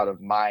pick out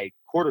of my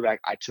quarterback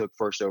I took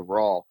 1st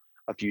overall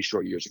a few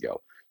short years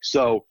ago.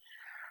 So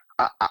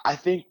I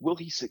think will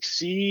he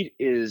succeed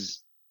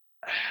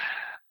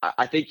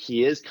I think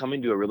he is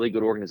coming to a really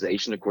good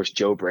organization. Of course,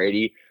 Joe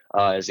Brady,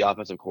 as the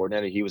offensive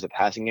coordinator. He was a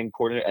passing game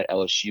coordinator at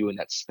LSU in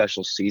that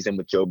special season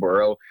with Joe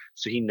Burrow,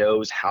 so he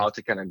knows how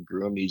to kind of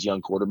groom these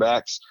young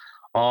quarterbacks.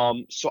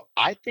 So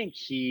I think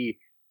he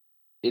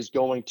is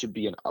going to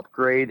be an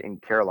upgrade in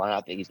Carolina.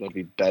 I think he's going to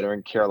be better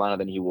in Carolina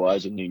than he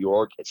was in New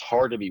York. It's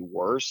hard to be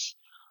worse.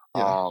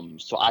 Yeah.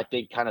 So I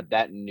think kind of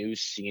that new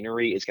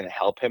scenery is going to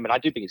help him, and I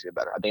do think he's going to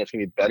be better. I think it's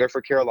going to be better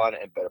for Carolina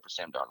and better for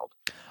Sam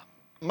Darnold.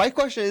 My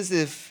question is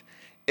if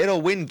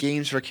it'll win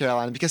games for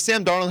Carolina because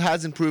Sam Darnold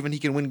hasn't proven he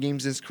can win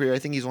games in his career. I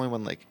think he's only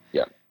won like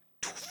Yeah,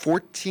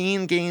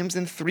 14 games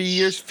in 3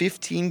 years,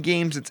 15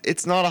 games.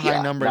 It's not a high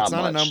yeah, number. It's not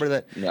not a much. number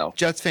that No,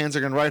 Jets fans are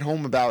going to write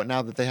home about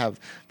now that they have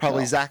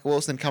probably no. Zach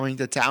Wilson coming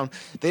to town.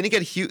 They didn't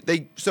get huge.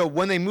 So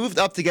when they moved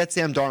up to get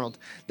Sam Darnold,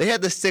 they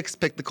had the 6th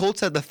pick. The Colts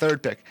had the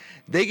 3rd pick.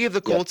 They gave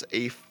the Yep. Colts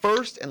a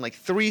first and like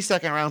 3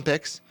 second-round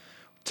picks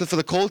for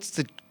the Colts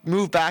to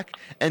move back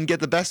and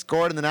get the best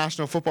guard in the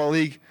National Football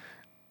League,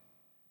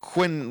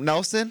 Quinn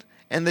Nelson,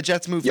 and the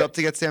Jets moved Yep. up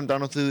to get Sam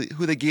Darnold,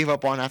 who they gave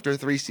up on after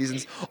 3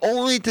 seasons,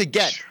 only to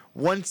get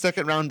 1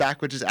 second-round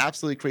back, which is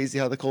absolutely crazy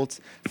how the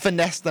Colts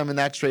finessed them in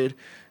that trade.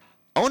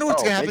 I wonder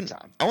what's Oh, gonna big happen.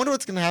 time. I wonder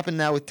what's gonna happen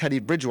now with Teddy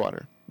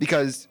Bridgewater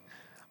because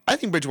I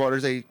think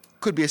Bridgewater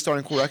could be a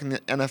starting quarterback in the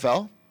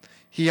NFL.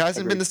 He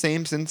hasn't been Agreed. the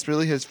same since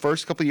really his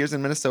first couple years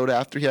in Minnesota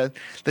after he had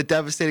the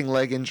devastating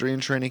leg injury in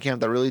training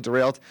camp that really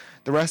derailed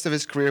the rest of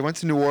his career. Went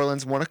to New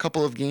Orleans, won a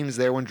couple of games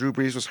there when Drew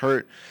Brees was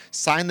hurt,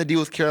 signed the deal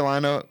with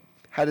Carolina,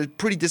 had a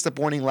pretty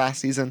disappointing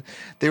last season.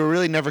 They were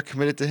really never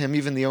committed to him.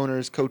 Even the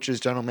owners, coaches,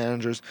 general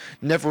managers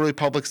never really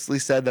publicly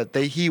said that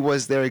he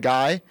was their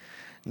guy.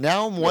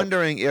 Now I'm Yep.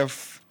 wondering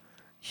if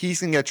he's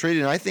going to get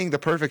traded. And I think the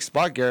perfect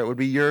spot, Garrett, would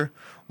be your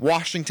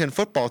Washington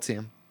football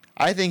team.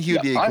 I think he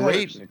would Yeah, be I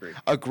 100% agree.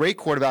 a great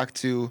quarterback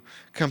to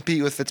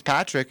compete with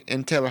Fitzpatrick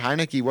and Taylor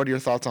Heineke. What are your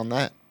thoughts on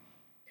that?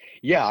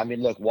 Yeah, I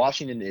mean, look,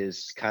 Washington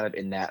is kind of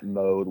in that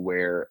mode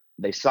where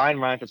they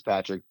signed Ryan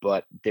Fitzpatrick,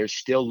 but they're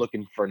still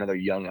looking for another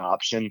young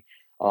option,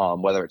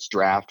 whether it's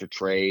draft or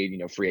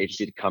trade, free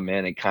agency to come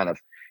in and kind of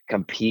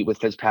compete with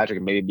Fitzpatrick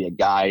and maybe be a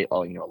guy, a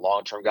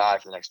long-term guy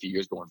for the next few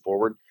years going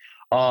forward.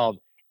 And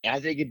I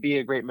think it'd be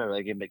a great move.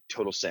 Like, it'd make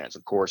total sense.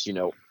 Of course,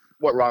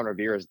 what Ron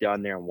Rivera has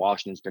done there in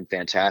Washington's been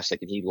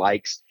fantastic, and he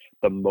likes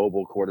the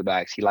mobile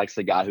quarterbacks. He likes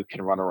the guy who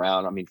can run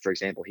around. I mean, for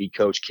example, he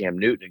coached Cam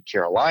Newton in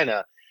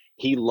Carolina.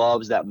 He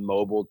loves that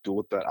mobile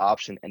dual threat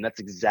option, and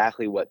that's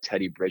exactly what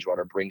Teddy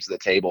Bridgewater brings to the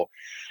table.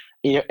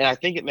 And I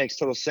think it makes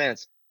total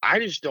sense. I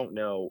just don't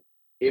know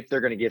if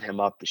they're going to give him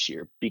up this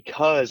year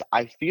because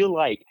I feel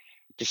like,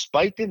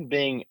 despite them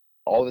being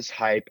all this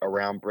hype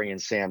around bringing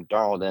Sam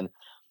Darnold in,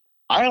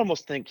 I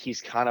almost think he's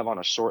kind of on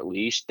a short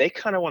leash. They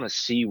kind of want to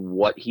see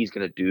what he's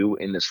going to do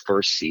in this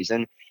first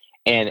season.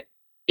 And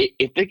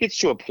if it gets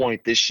to a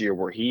point this year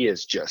where he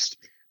is just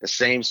the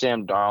same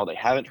Sam Darnold, they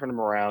haven't turned him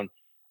around,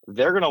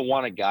 they're going to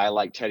want a guy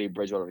like Teddy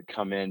Bridgewater to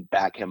come in,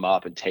 back him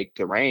up, and take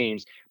the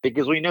reins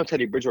because we know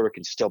Teddy Bridgewater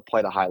can still play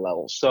at a high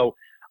level. So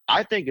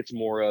I think it's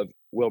more of,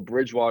 will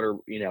Bridgewater,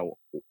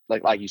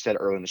 like you said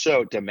earlier in the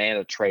show, demand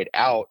a trade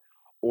out,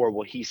 or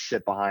will he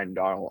sit behind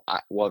Darnold?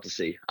 We'll have to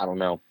see. I don't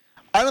know.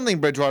 I don't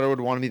think Bridgewater would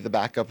want to be the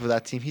backup of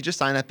that team. He just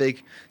signed that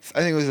big,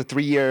 I think it was a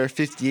 3-year,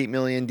 $58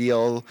 million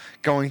deal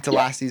going to Yeah.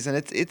 last season.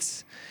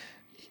 It's.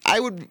 I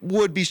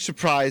would be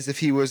surprised if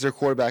he was their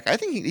quarterback. I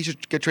think he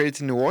should get traded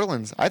to New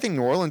Orleans. I think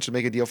New Orleans should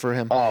make a deal for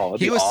him. Oh,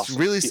 it'd He be was awesome.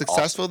 really It'd be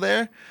successful awesome.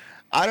 there.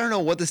 I don't know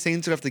what the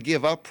Saints would have to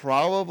give up.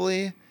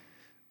 Probably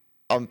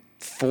a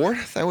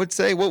 4th, I would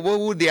say. What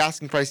would the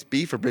asking price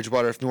be for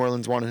Bridgewater if New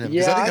Orleans wanted him?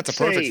 Because I Yeah, think that's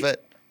a perfect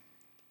fit.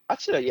 I'd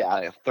say yeah,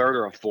 like a third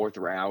or a fourth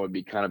round would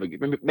be kind of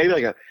maybe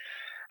like a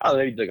I don't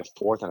know, maybe like a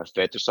fourth and a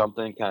fifth or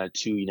something, kind of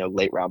two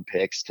late round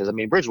picks. Because I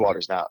mean,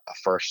 Bridgewater's not a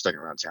first, second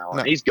round talent.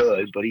 No, He's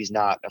good, but he's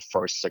not a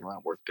first, second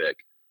round worth pick.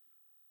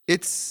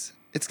 it's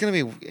going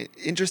to be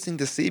interesting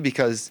to see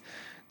because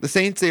the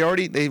Saints they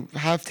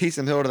have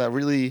Taysom Hill that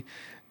really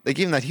they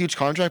gave him that huge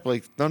contract, but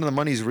like none of the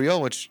money's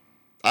real, which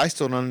I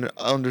still don't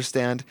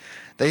understand.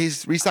 They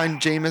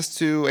re-signed Jameis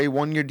to a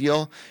 1-year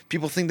deal.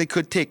 People think they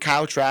could take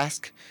Kyle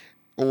Trask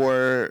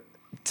or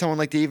someone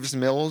like Davis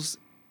Mills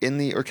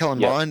or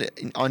Kellen Yep.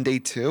 Mond on day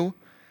 2.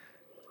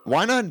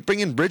 Why not bring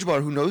in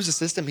Bridgewater, who knows the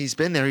system? He's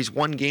been there. He's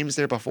won games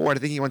there before. I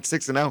think he went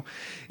 6-0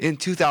 in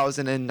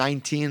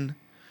 2019.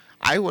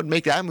 I would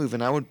make that move,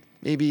 and I would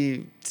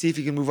maybe see if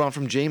he can move on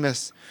from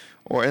Jameis,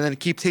 and then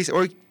keep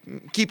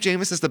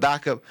Jameis as the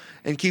backup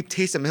and keep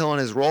Taysom Hill in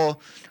his role. Do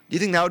you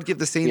think that would give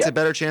the Saints Yeah. a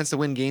better chance to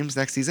win games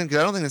next season? Because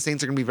I don't think the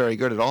Saints are going to be very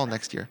good at all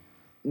next year.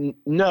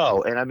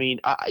 No, and I mean,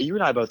 you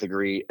and I both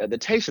agree. The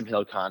Taysom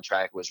Hill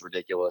contract was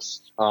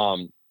ridiculous.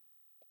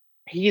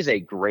 He is a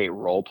great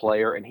role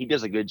player, and he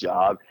does a good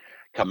job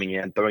coming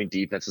in, throwing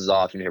defenses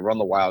off. Run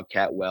the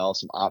Wildcat well,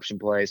 some option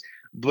plays,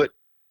 but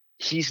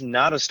he's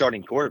not a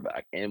starting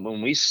quarterback. And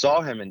when we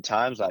saw him in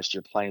times last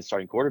year playing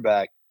starting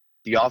quarterback,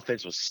 the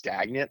offense was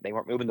stagnant. They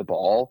weren't moving the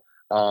ball.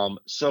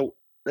 So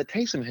the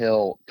Taysom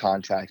Hill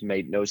contract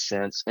made no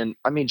sense. And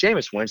I mean,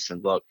 Jameis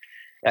Winston, look,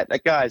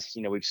 that guy's,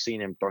 we've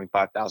seen him throwing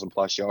 5,000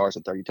 plus yards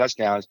and 30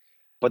 touchdowns.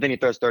 but then he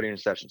throws 30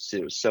 interceptions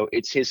too. So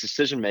it's his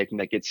decision making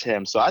that gets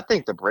him. So I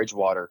think the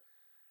Bridgewater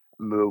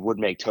move would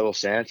make total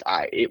sense.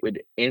 It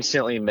would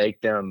instantly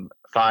make them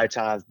 5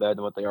 times better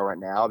than what they are right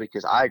now,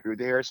 because I agree with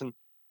Harrison.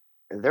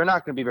 They're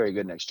not going to be very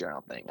good next year, I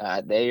don't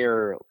think. They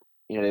are,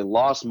 they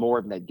lost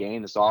more than they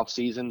gained this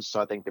offseason. So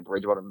I think the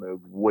Bridgewater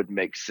move would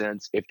make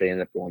sense if they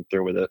end up going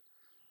through with it.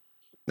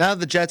 Now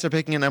the Jets are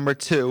picking a number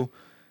 2.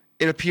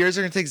 It appears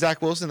they're going to take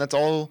Zach Wilson. That's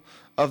all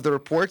of the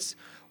reports.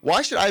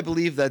 Why should I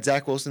believe that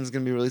Zach Wilson is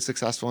going to be really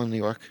successful in New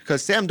York?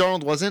 Because Sam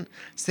Darnold wasn't.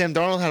 Sam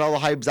Darnold had all the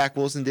hype Zach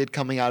Wilson did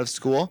coming out of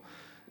school.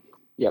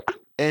 Yep.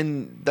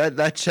 And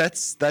that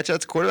Jets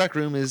quarterback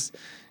room is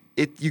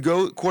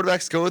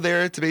quarterbacks go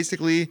there to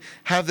basically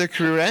have their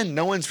career end.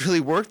 No one's really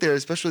worked there,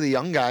 especially the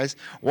young guys.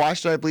 Why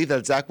should I believe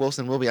that Zach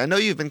Wilson will be? I know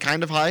you've been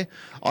kind of high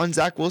on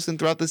Zach Wilson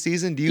throughout the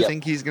season. Do you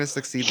think he's going to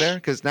succeed there?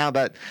 Because now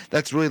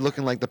that's really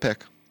looking like the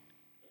pick.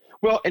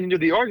 Well, and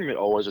the argument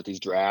always with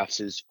these drafts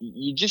is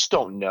you just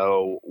don't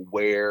know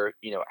where,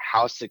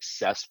 how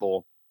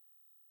successful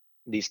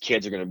these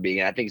kids are going to be.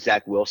 And I think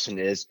Zach Wilson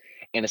is,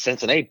 in a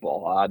sense, an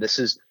 8-ball. This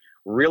is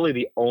really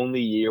the only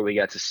year we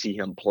got to see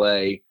him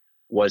play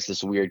was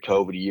this weird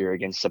COVID year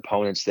against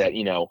opponents that,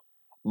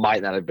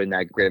 might not have been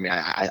that great. I mean,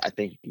 I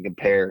think you can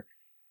compare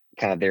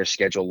kind of their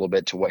schedule a little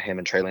bit to what him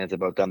and Trey Lance have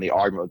both done. The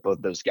argument with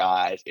both those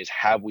guys is,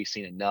 have we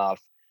seen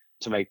enough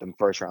to make them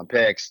first-round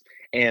picks?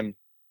 And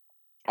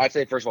I'd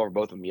say, first of all, for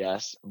both of them,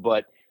 yes.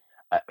 But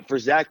for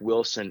Zach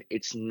Wilson,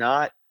 it's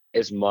not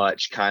as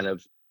much kind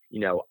of,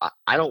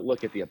 I don't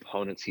look at the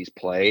opponents he's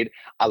played.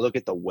 I look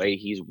at the way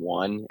he's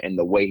won and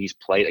the way he's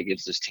played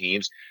against his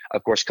teams.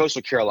 Of course,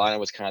 Coastal Carolina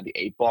was kind of the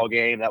 8-ball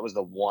game. That was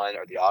the one,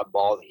 or the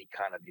oddball, that he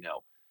kind of,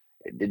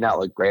 it did not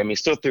look great. I mean, he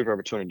still threw for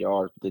over 200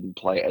 yards, but didn't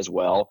play as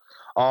well.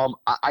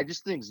 I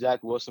just think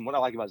Zach Wilson, what I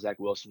like about Zach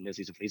Wilson is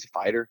he's a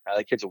fighter. I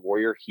like kid's a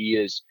warrior. He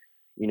is,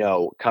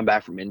 come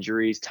back from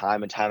injuries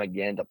time and time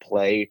again to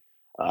play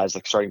as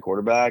a starting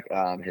quarterback.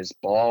 His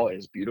ball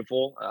is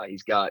beautiful.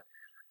 He's got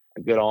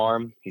a good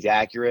arm. He's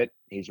accurate.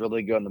 He's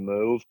really good on the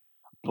move.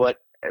 But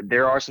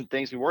there are some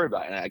things we worry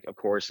about. And, of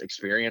course,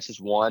 experience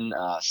is one.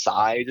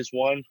 Size is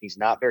one. He's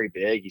not very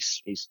big.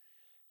 He's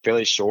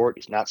fairly short.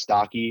 He's not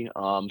stocky.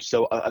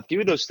 So a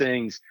few of those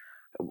things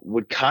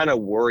would kind of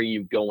worry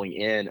you going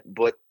in.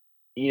 But,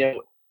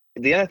 the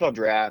NFL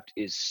draft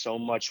is so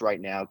much right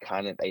now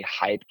kind of a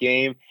hype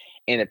game.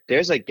 And if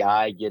there's a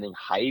guy getting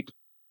hype,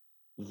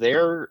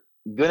 they're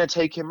going to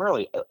take him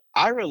early.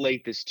 I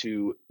relate this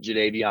to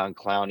Jadeveon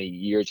Clowney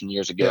years and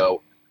years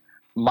ago.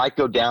 Might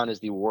go down as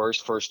the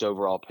worst first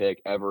overall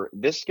pick ever.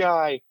 This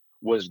guy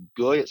was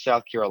good at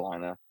South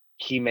Carolina.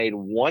 He made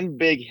one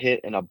big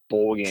hit in a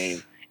bowl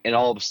game, and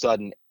all of a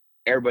sudden,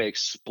 everybody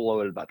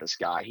exploded about this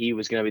guy. He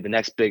was going to be the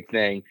next big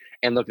thing,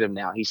 and look at him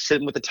now. He's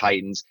sitting with the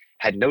Titans,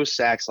 had no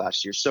sacks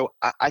last year. So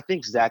I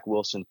think Zach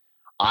Wilson,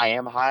 I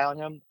am high on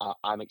him.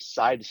 I'm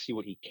excited to see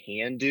what he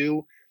can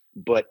do,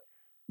 but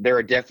there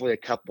are definitely a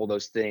couple of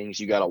those things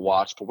you got to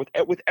watch.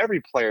 But with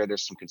every player,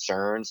 there's some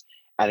concerns.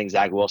 I think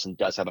Zach Wilson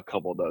does have a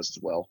couple of those as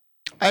well.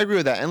 I agree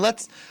with that. And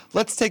let's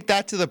take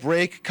that to the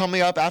break.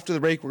 Coming up after the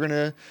break, we're going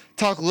to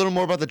talk a little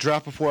more about the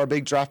draft before our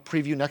big draft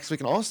preview next week.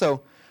 And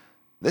also,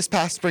 this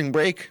past spring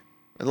break,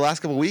 in the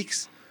last couple of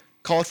weeks,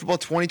 college football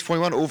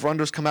 2021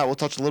 over-unders come out. We'll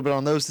touch a little bit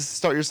on those. This is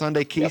Start Your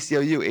Sunday,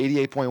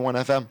 KCOU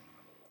 88.1 FM.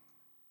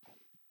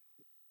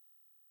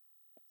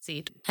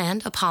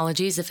 And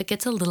apologies if it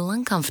gets a little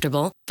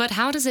uncomfortable, but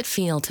how does it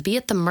feel to be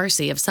at the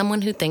mercy of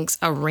someone who thinks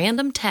a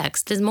random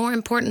text is more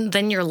important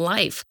than your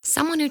life?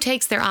 Someone who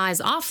takes their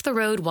eyes off the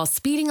road while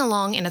speeding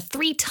along in a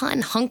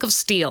 3-ton hunk of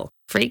steel.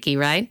 Freaky,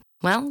 right?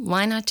 Well,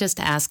 why not just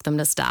ask them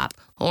to stop?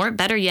 Or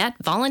better yet,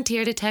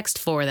 volunteer to text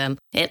for them.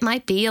 It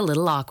might be a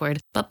little awkward,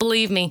 but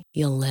believe me,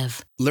 you'll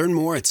live. Learn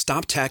more at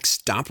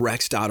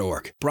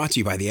stoptextstoprex.org. Brought to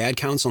you by the Ad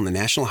Council and the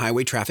National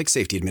Highway Traffic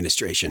Safety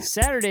Administration.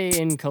 Saturday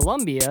in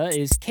Columbia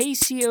is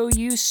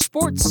KCOU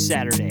Sports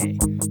Saturday.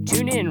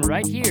 Tune in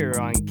right here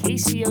on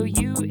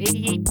KCOU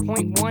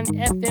 88.1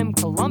 FM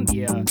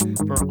Columbia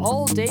for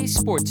all-day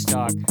sports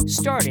talk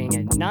starting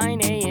at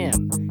 9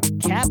 a.m.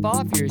 Cap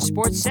off your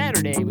Sports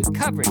Saturday with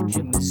coverage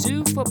of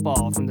Mizzou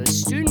football from the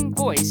student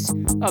voice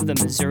of the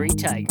Missouri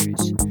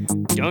Tigers.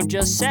 Don't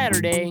just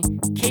Saturday,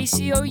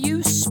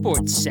 KCOU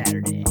Sports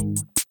Saturday.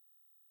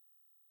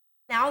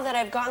 Now that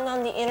I've gotten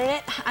on the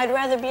internet, I'd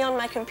rather be on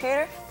my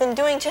computer than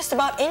doing just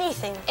about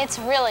anything. It's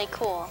really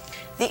cool.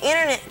 The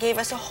internet gave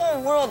us a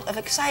whole world of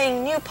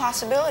exciting new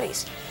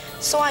possibilities.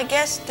 So I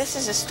guess this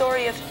is a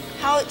story of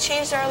how it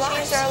changed our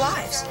lives.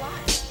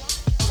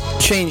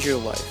 Change your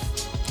life.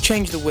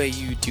 Change the way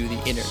you do the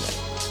internet.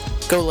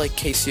 Go like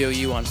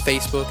KCOU on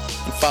Facebook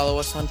and follow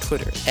us on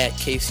Twitter at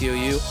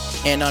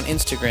KCOU and on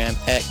Instagram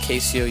at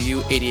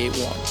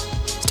KCOU881.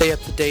 Stay up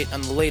to date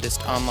on the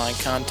latest online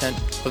content,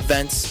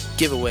 events,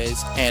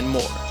 giveaways, and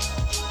more.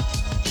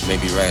 You may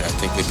be right. I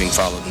think we're being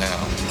followed now.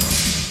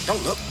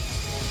 Don't look.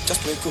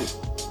 Just play cool.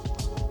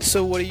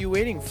 So what are you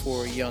waiting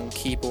for, young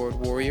keyboard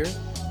warrior?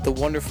 The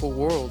wonderful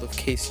world of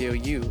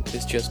KCOU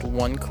is just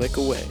one click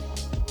away.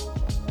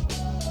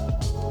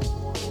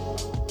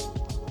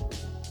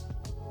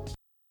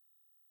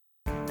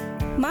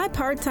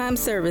 part-time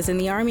service in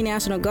the Army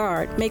National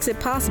Guard makes it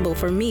possible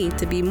for me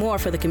to be more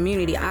for the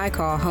community I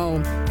call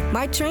home.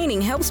 My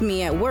training helps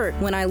me at work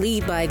when I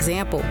lead by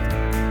example.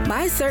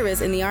 My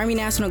service in the Army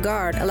National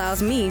Guard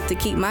allows me to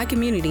keep my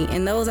community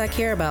and those I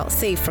care about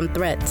safe from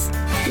threats.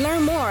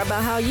 Learn more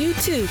about how you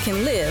too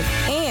can live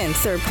and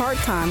serve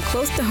part-time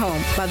close to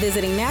home by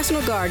visiting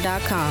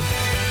NationalGuard.com.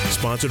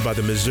 Sponsored by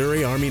the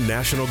Missouri Army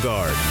National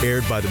Guard.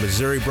 Aired by the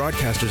Missouri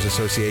Broadcasters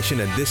Association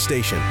and this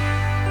station.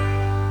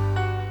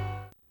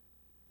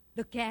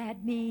 Look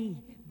at me,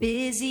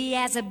 busy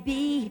as a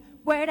bee.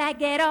 Where'd I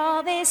get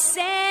all this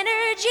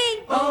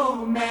energy?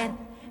 Oh, man,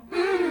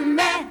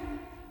 man.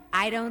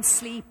 I don't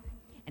sleep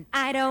and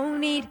I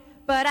don't eat,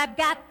 but I've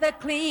got the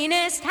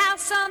cleanest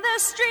house on the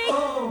street.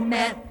 Oh,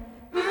 man,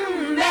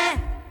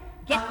 man.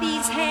 Get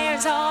these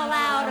hairs all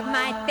out of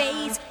my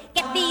face.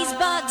 Get these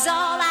bugs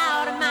all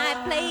out of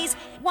my place.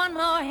 One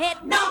more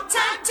hit, no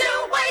time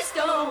to waste.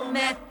 Oh,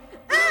 meth,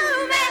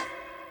 meth.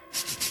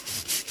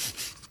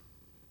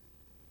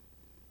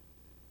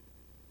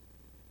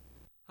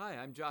 Hi,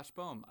 I'm Josh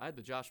Bohm. I had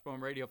the Josh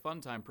Bohm Radio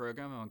Fun Time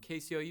program on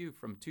KCOU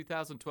from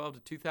 2012 to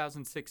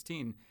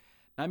 2016.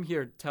 I'm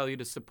here to tell you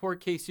to support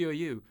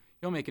KCOU.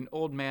 You'll make an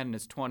old man in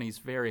his 20s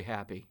very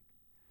happy.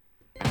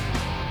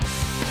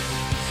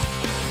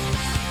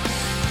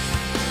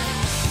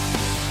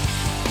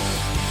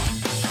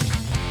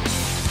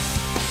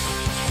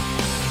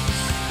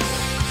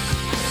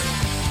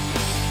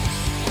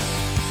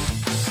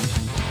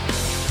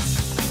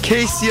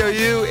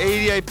 KCOU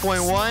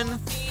 88.1.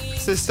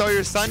 This is Start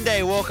Your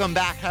Sunday. Welcome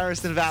back,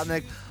 Harrison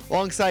Vatnick,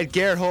 alongside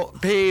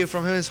Garrett Pave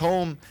from his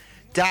home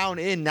down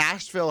in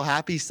Nashville.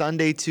 Happy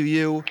Sunday to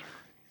you.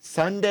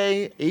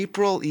 Sunday,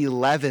 April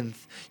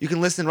 11th. You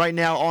can listen right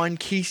now on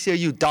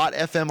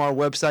KCOU.FM, our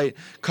website.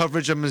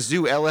 Coverage of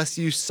Mizzou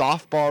LSU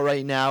softball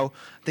right now.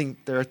 I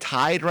think they're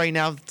tied right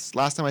now.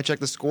 Last time I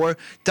checked the score.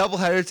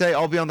 Doubleheader today.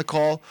 I'll be on the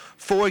call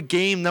for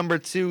game number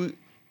 2.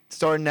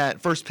 Starting at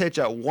first pitch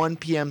at 1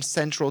 p.m.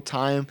 Central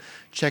Time.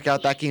 Check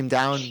out that game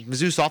down.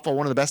 Mizzou softball,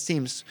 one of the best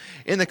teams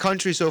in the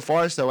country so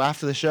far. So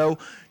after the show,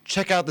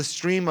 check out the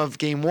stream of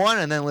Game 1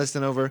 and then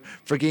listen over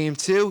for Game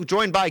 2.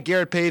 Joined by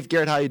Garrett Pave.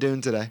 Garrett, how you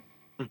doing today?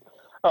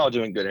 Oh,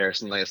 doing good,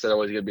 Harrison. Like I said,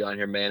 always good to be on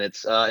here, man.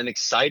 It's an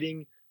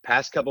exciting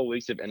past couple of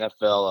weeks of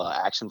NFL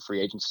action,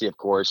 free agency, of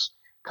course,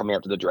 coming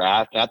up to the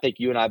draft. And I think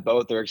you and I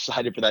both are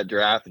excited for that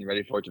draft and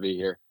ready for it to be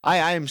here.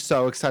 I am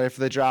so excited for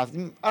the draft.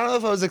 I don't know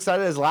if I was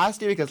excited as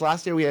last year, because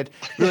last year we had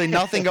really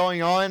nothing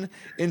going on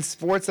in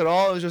sports at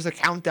all. It was just a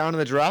countdown to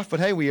the draft.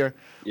 But hey, we're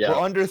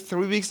under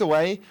 3 weeks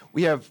away.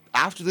 We have,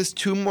 after this,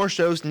 2 more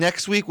shows.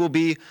 Next week will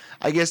be,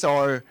 I guess,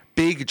 our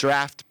big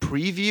draft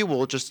preview.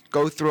 We'll just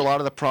go through a lot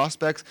of the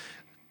prospects,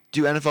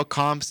 do NFL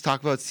comps,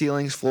 talk about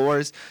ceilings,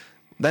 floors.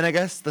 Then I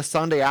guess the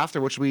Sunday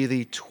after, which will be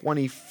the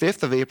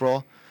 25th of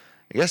April,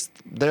 I guess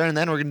there and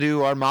then we're going to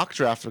do our mock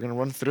draft. We're going to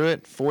run through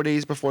it 4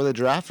 days before the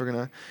draft. We're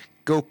going to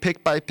go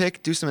pick by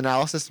pick, do some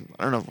analysis.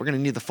 I don't know if we're going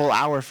to need the full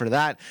hour for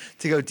that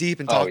to go deep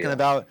and talking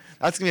about.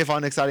 That's going to be a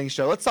fun, exciting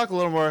show. Let's talk a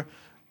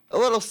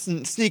little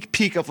sneak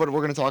peek of what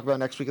we're going to talk about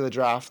next week of the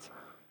draft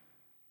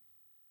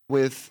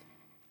with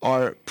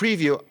our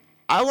preview.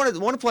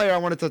 One player I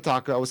wanted to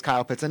talk about was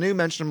Kyle Pitts. I knew you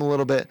mentioned him a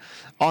little bit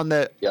in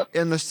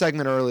the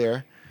segment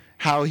earlier,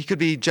 how he could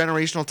be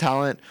generational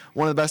talent,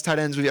 one of the best tight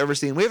ends we've ever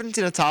seen. We haven't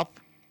seen a top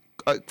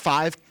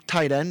 5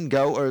 tight end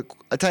go, or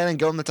a tight end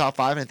go in the top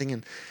 5.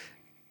 And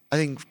I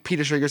think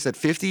Peter Schrager said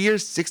 50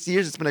 years, 60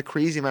 years. It's been a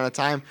crazy amount of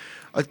time.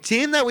 A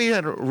team that we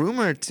had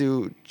rumored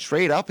to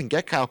trade up and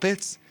get Kyle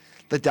Pitts,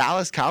 the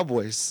Dallas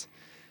Cowboys.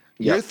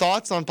 Your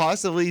thoughts on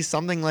possibly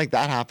something like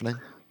that happening?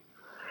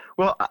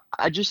 Well,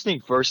 I just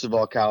think, first of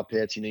all, Kyle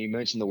Pitts, you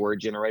mentioned the word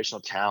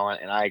generational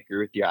talent, and I agree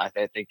with you. I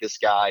think this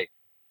guy,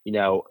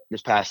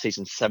 this past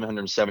season,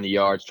 770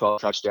 yards, 12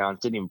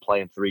 touchdowns, didn't even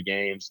play in 3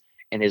 games.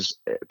 And his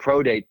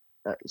pro day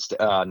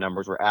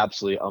numbers were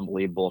absolutely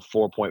unbelievable.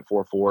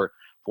 4.44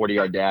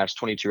 40-yard dash,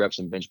 22 reps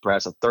in bench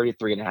press, a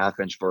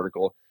 33.5-inch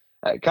vertical.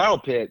 Kyle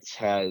Pitts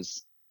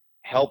has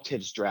helped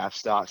his draft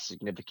stock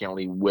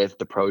significantly with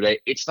the pro day.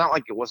 It's not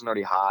like it wasn't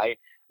already high.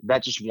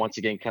 That just once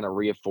again kind of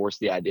reinforced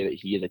the idea that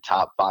he is a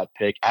top 5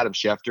 pick. Adam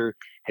Schefter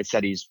had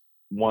said he's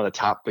one of the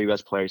top 3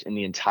 best players in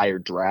the entire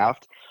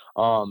draft.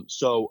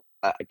 So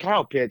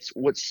Kyle Pitts,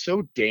 what's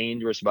so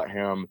dangerous about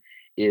him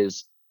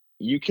is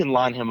you can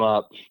line him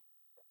up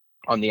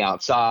on the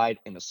outside,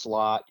 in the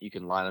slot. You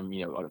can line him,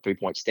 on a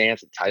 3-point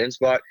stance, a tight end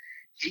spot.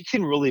 He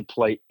can really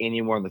play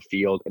anywhere on the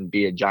field and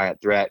be a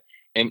giant threat.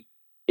 And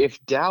if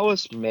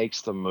Dallas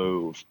makes the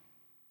move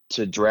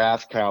to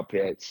draft Kyle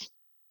Pitts,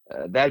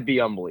 that'd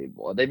be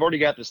unbelievable. They've already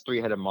got this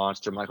 3-headed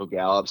monster, Michael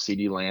Gallup,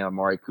 CeeDee Lamb,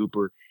 Amari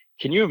Cooper.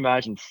 Can you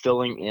imagine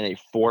filling in a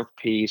 4th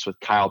piece with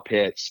Kyle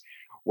Pitts,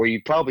 where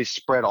you probably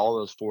spread all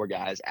those 4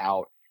 guys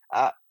out?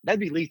 That'd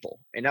be lethal.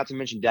 And not to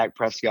mention Dak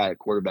Prescott at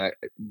quarterback.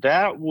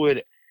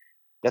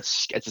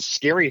 It's a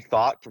scary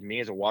thought for me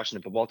as a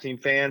Washington football team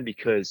fan,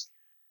 because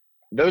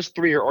those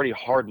 3 are already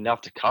hard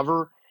enough to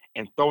cover,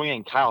 and throwing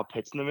in Kyle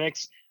Pitts in the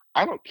mix,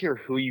 I don't care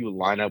who you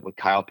line up with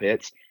Kyle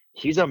Pitts.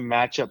 He's a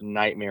matchup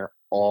nightmare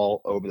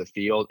all over the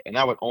field, and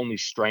that would only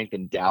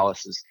strengthen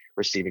Dallas's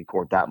receiving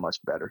court that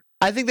much better.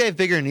 I think they have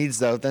bigger needs,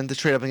 though, than to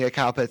trade up and get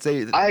Kyle Pitts.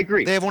 I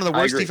agree. They have one of the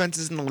worst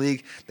defenses in the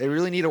league. They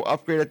really need to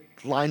upgrade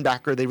a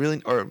linebacker.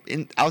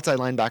 Outside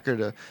linebacker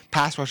to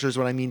pass rusher is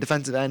what I mean.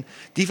 Defensive end.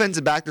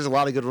 Defensive back, there's a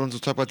lot of good ones. We'll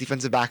talk about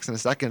defensive backs in a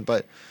second,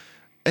 but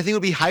I think it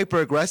would be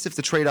hyper aggressive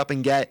to trade up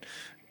and get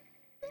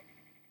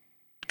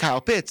Kyle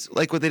Pitts,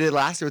 like what they did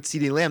last year with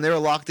CeeDee Lamb. They were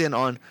locked in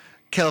on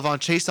K'Lavon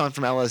Chaisson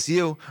from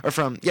LSU,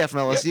 from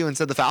LSU, and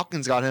said the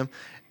Falcons got him,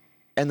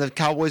 and the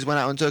Cowboys went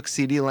out and took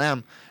CeeDee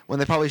Lamb when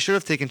they probably should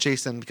have taken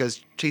Chaisson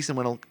because Chaisson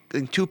went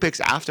in 2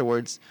 picks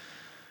afterwards.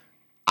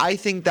 I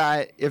think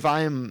that if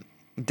I'm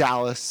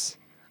Dallas,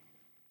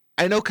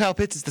 I know Kyle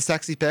Pitts is the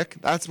sexy pick.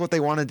 That's what they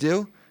want to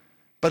do,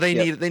 but they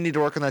need to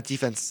work on that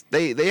defense.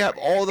 They have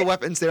all the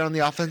weapons there on the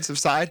offensive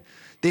side.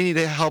 They need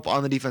to help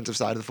on the defensive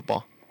side of the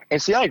football. And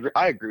see, I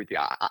agree with you.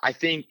 I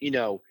think,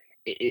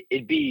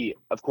 it'd be,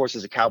 of course,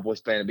 as a Cowboys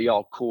fan, it'd be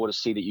all cool to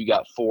see that you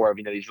got 4 of,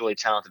 these really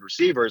talented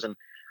receivers. And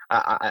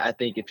I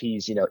think if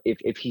he's,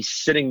 if he's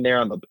sitting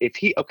there if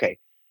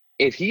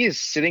he is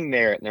sitting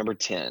there at number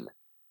 10,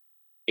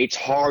 it's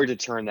hard to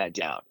turn that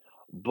down.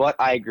 But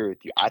I agree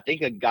with you. I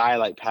think a guy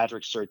like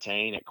Patrick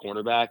Surtain at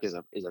cornerback is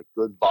a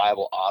good,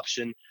 viable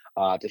option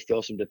to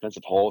fill some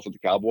defensive holes with the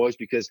Cowboys,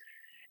 because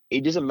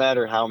it doesn't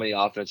matter how many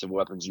offensive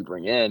weapons you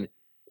bring in.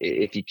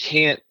 If you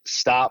can't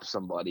stop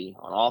somebody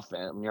on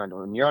offense,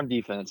 when you're on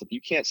defense, if you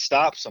can't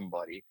stop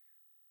somebody,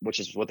 which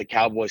is what the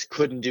Cowboys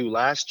couldn't do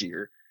last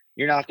year,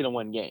 you're not going to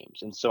win games.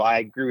 And so I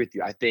agree with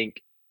you. I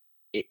think,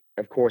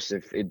 of course,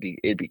 if it'd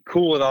be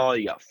cool and all,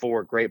 you got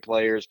 4 great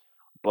players,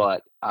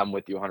 but I'm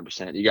with you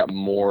 100%. You got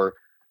more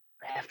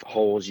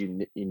holes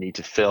you need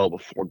to fill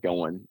before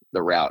going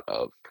the route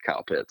of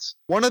Kyle Pitts.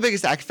 One of the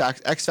biggest X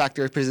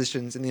factor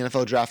positions in the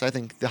NFL draft, I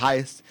think the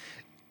highest,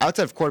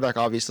 outside of quarterback,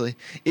 obviously,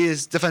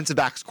 is defensive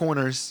backs,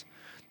 corners.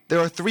 There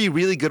are 3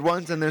 really good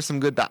ones, and there's some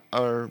good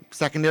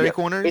secondary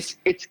corners.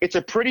 It's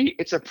a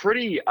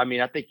pretty. I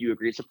mean, I think you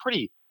agree. It's a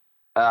pretty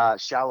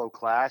shallow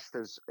class.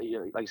 There's,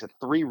 like I said,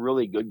 3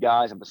 really good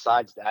guys, and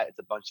besides that, it's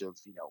a bunch of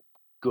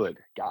good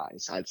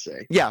guys, I'd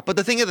say. Yeah, but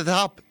the thing at the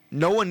top,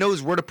 no one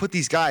knows where to put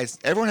these guys.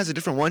 Everyone has a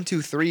different 1,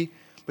 2, 3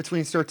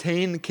 between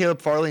Surtain,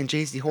 Caleb Farley, and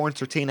J.C. Horn.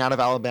 Surtain out of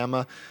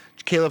Alabama,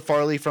 Caleb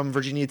Farley from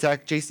Virginia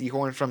Tech, J.C.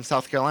 Horn from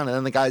South Carolina. And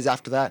then the guys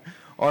after that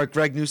are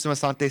Greg Newsome,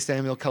 Asante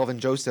Samuel, Kelvin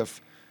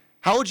Joseph.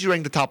 How would you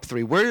rank the top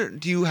 3? Where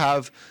do you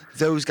have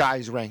those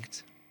guys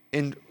ranked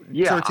in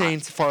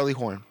Surtain, Farley,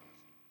 Horn?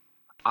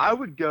 I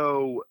would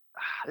go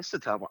 – this is a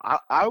tough one.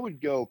 I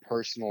would go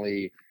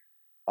personally –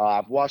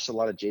 I've watched a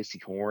lot of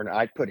J.C. Horn.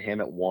 I'd put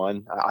him at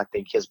 1. I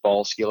think his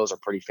ball skills are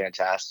pretty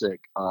fantastic.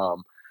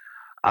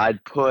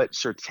 I'd put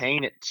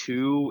Surtain at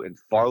 2 and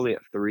Farley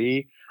at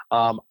 3.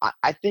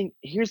 I think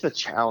here's the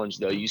challenge,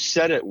 though. You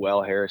said it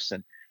well,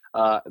 Harrison.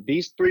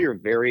 These 3 are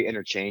very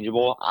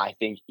interchangeable. I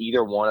think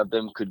either one of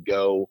them could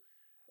go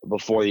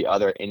before the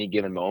other at any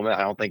given moment.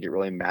 I don't think it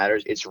really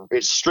matters.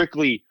 It's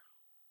strictly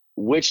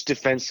which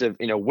defensive,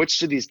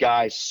 which of these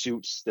guys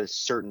suits the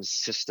certain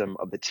system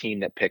of the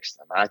team that picks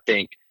them. I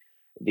think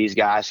these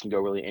guys can go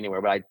really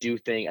anywhere, but I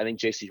think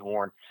J.C.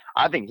 Horn,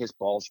 I think his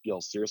ball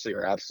skills seriously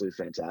are absolutely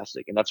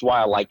fantastic, and that's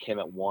why I like him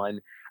at 1.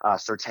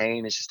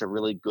 Surtain is just a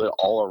really good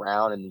all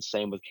around, and the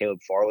same with Caleb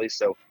Farley.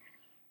 So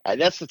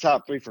that's the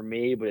top 3 for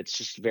me, but it's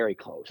just very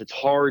close. It's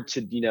hard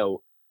to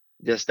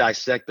just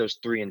dissect those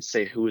 3 and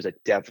say who is a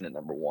definite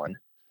number 1.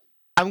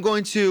 I'm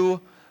going to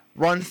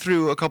run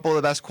through a couple of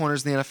the best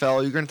corners in the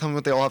NFL. You're going to tell me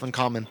what they all have in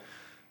common.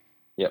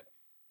 Yep.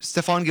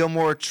 Stephon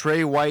Gilmore,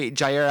 Trey White,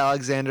 Jair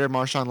Alexander,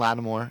 Marshawn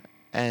Lattimore.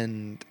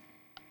 And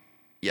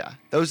yeah,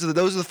 those are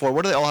the 4.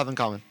 What do they all have in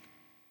common?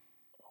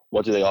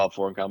 What do they all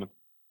have in common?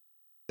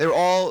 They were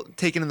all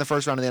taken in the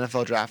first round of the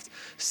NFL draft.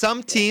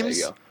 Some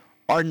teams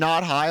are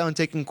not high on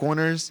taking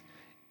corners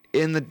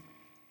in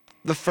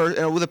the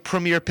first with a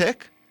premier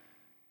pick.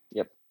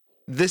 Yep.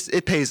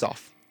 It pays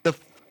off.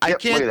 I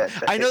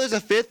know there's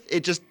a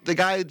 5th. The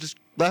guy just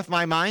left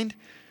my mind.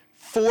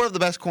 4 of the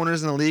best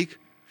corners in the league,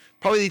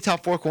 probably the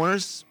top 4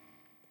 corners,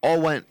 all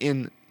went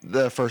in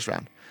the first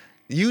round.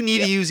 You need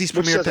to use these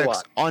premier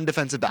picks on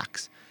defensive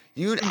backs.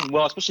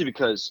 Well, especially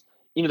because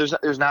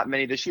there's not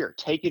many this year.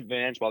 Take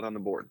advantage while they're on the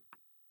board.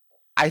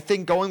 I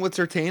think going with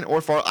Surtain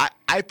or Farley.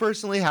 I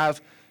personally have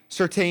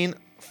Surtain,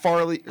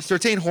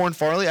 Horn,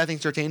 Farley. I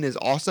think Surtain is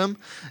awesome.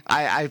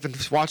 I've been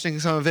watching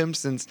some of him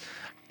since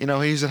he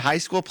was in high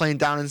school playing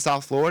down in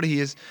South Florida. He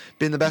has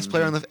been the best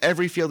player on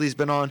every field he's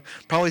been on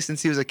probably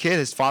since he was a kid.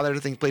 His father, I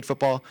think, played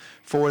football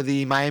for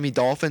the Miami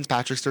Dolphins,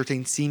 Patrick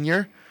Surtain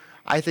Sr.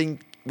 I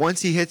think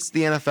once he hits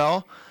the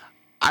NFL,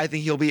 I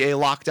think he'll be a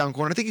lockdown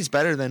corner. I think he's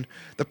better than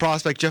the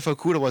prospect Jeff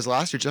Okudah was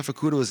last year. Jeff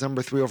Okudah was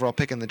number 3 overall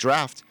pick in the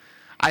draft.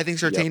 I think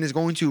Surtain is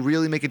going to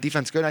really make a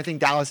defense good. And I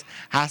think Dallas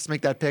has to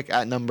make that pick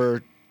at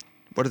number,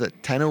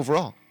 10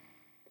 overall.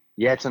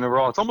 Yeah, it's an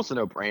overall. It's almost a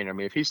no-brainer. I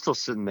mean, if he's still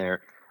sitting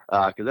there,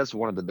 because that's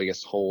one of the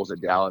biggest holes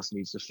that Dallas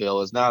needs to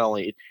fill. Is not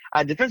only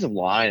defensive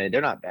line, and they're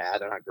not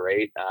bad, they're not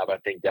great, but I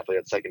think definitely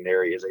that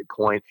secondary is a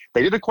point.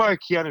 They did acquire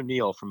Keanu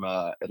Neal from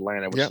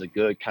Atlanta, which is a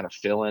good kind of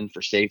fill-in for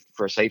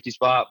a safety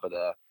spot, but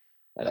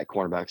that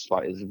cornerback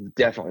spot is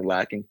definitely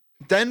lacking.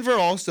 Denver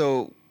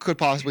also could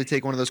possibly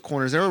take one of those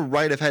corners. They were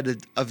right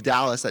ahead of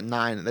Dallas at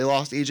 9. They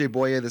lost A.J.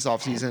 Boye this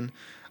offseason.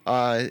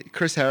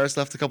 Chris Harris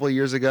left a couple of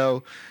years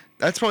ago.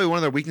 That's probably one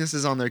of their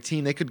weaknesses on their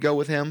team. They could go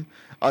with him.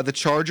 The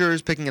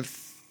Chargers picking at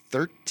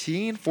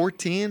 13,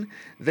 14.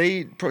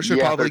 They should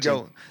probably 13.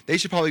 go. They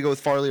should probably go with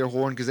Farley or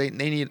Horn because they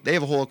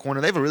have a hole at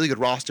corner. They have a really good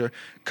roster.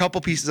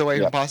 Couple pieces away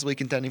from possibly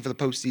contending for the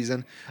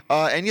postseason.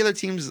 Any other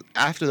teams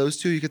after those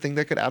two you could think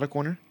that could add a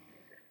corner?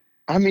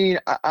 I mean,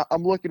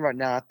 I'm looking right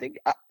now. I think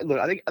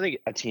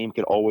a team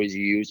could always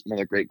use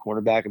another great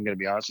cornerback. I'm going to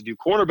be honest with you.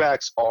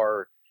 Cornerbacks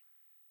are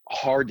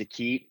hard to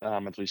keep,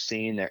 as we've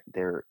seen.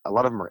 They're a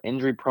lot of them are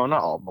injury prone.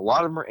 Not all of them. A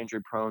lot of them are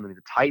injury prone. I mean,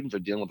 the Titans are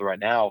dealing with it right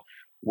now,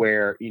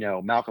 where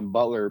Malcolm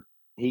Butler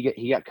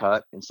he got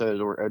cut, and so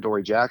did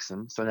Adoree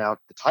Jackson. So now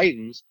the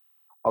Titans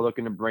are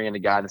looking to bring in a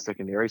guy in the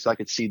secondary. So I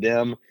could see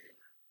them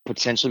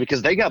potentially,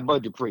 because they got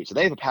Bud Dupree, so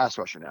they have a pass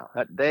rusher now.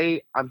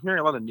 I'm hearing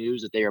a lot of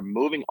news that they are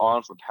moving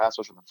on from pass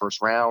rusher in the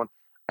first round,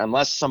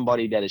 unless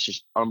somebody that is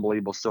just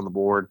unbelievable still on the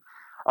board.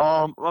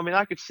 I mean,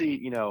 I could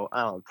see, I don't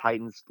know,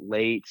 Titans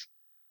late.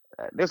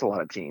 There's a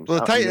lot of teams.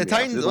 Well, the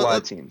Titans. There's a lot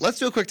of teams. Let's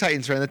do a quick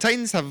Titans round. The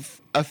Titans have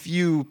a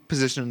few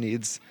positional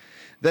needs.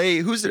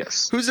 Who's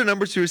their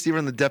number 2 receiver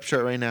on the depth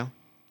chart right now?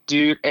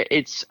 Dude,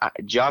 it's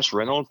Josh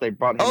Reynolds. They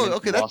brought him. Oh,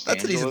 okay, that's a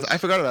decent. I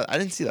forgot about that. I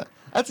didn't see that.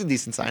 That's a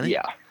decent signing.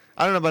 Yeah.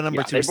 I don't know about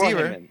number 2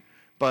 receiver,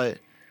 but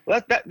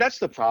that's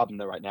the problem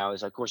though right now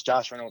is, of course,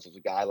 Josh Reynolds was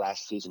a guy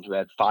last season who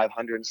had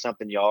 500 and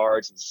something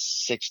yards and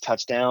 6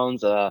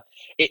 touchdowns.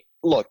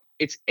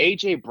 It's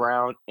A.J.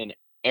 Brown and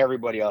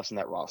everybody else in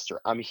that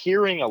roster. I'm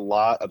hearing a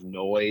lot of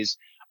noise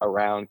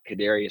around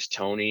Kadarius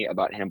Toney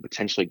about him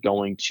potentially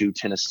going to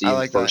Tennessee in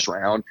the first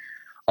round.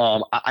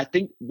 I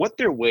think what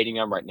they're waiting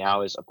on right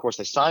now is, of course,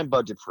 they signed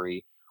Bud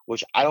Dupree,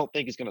 which I don't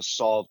think is going to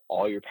solve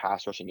all your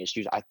pass rushing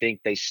issues. I think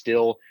they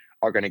still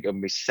are going to go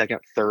maybe second,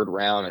 third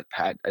round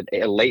at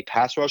a late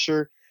pass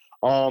rusher.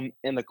 And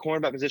the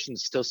cornerback position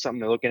is still something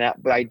they're looking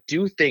at. But I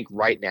do think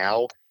right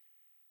now,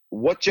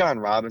 what John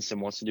Robinson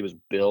wants to do is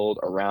build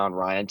around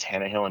Ryan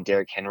Tannehill and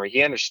Derrick Henry.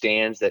 He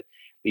understands that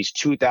these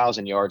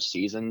 2,000-yard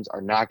seasons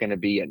are not going to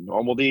be a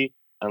normality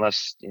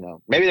unless,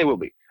 maybe they will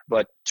be.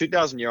 But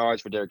 2,000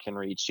 yards for Derrick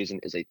Henry each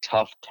season is a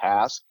tough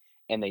task,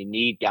 and they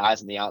need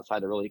guys on the outside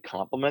to really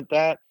complement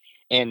that.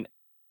 And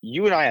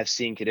you and I have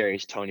seen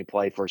Kadarius Toney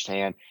play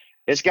firsthand.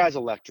 This guy's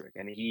electric,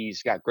 and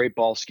he's got great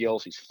ball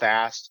skills. He's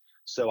fast.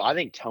 So I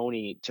think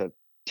Toney to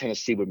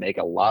Tennessee would make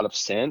a lot of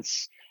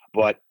sense,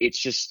 but it's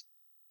just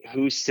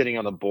who's sitting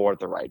on the board at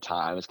the right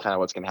time is kind of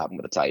what's going to happen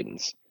with the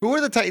Titans. Who are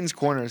the Titans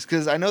corners?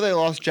 Because I know they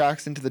lost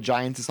Jackson to the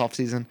Giants this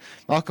offseason.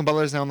 Malcolm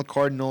Butler's now on the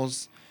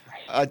Cardinals.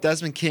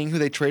 Desmond King, who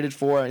they traded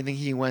for, I think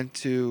he went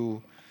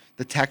to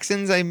the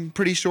Texans, I'm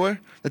pretty sure.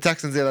 The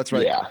Texans, yeah, that's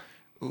right. Yeah.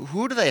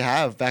 Who do they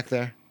have back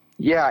there?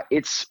 Yeah,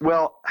 they've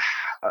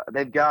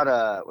got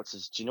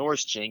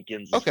Janoris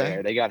Jenkins is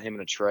there. They got him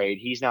in a trade.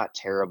 He's not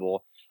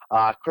terrible.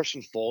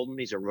 Christian Fulton,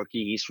 he's a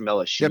rookie. He's from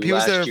LSU. Yep, he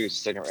was last their year,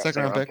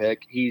 second round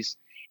pick. He's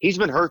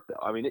been hurt though.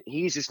 I mean,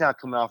 he's just not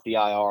coming off the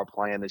IR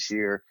playing this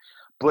year.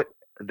 But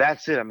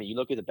that's it. I mean, you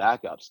look at the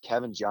backups: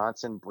 Kevin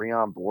Johnson,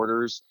 Breon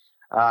Borders.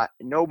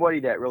 Nobody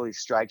that really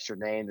strikes your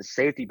name. The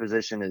safety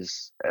position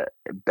is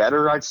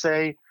better, I'd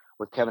say,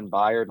 with Kevin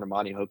Byard and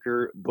Amani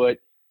Hooker. But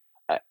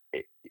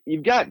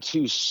you've got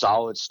 2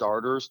 solid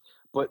starters.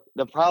 But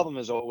the problem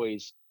is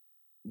always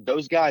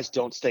those guys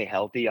don't stay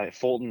healthy.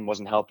 Fulton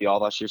wasn't healthy all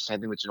last year. Same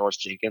thing with Janoris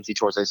Jenkins. He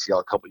tore his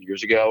ACL a couple of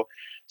years ago.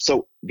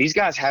 So these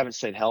guys haven't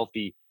stayed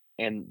healthy,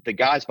 and the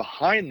guys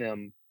behind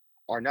them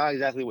are not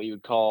exactly what you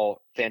would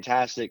call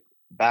fantastic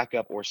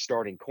backup or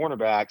starting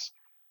cornerbacks.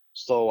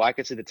 So I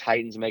could see the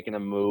Titans making a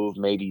move,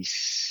 maybe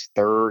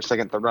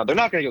second, third round. They're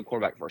not going to go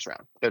cornerback first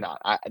round. They're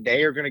not.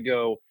 They are going to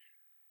go.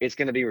 It's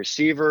going to be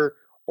receiver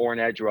or an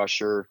edge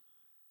rusher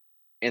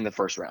in the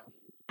first round.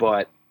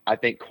 But I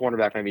think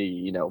cornerback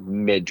maybe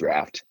mid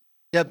draft.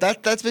 Yeah,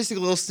 that's basically a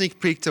little sneak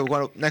peek to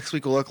what next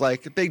week will look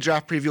like. A big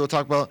draft preview. We'll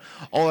talk about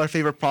all our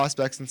favorite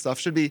prospects and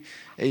stuff. Should be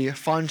a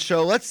fun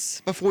show.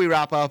 Before we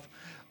wrap up,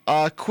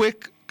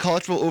 quick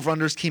college football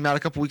over-unders came out a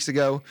couple weeks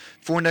ago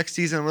for next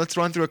season. Let's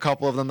run through a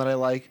couple of them that I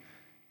like.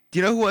 Do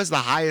you know who has the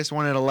highest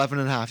one at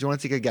 11.5? You want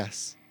to take a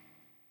guess?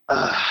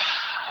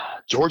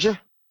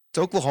 Georgia? It's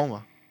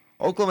Oklahoma.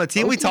 Oklahoma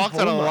team we talked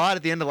about a lot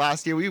at the end of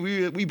last year.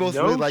 We both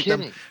really liked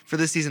them for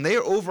this season. They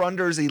are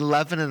over-under is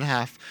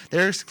 11.5.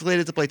 They're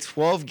slated to play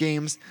 12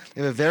 games.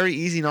 They have a very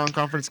easy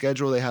non-conference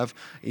schedule. They have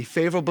a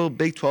favorable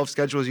Big 12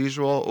 schedule as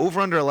usual.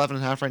 Over-under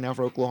 11.5 right now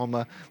for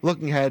Oklahoma.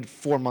 Looking ahead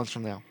 4 months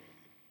from now.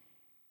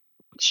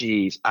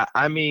 Jeez.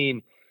 I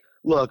mean,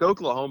 look,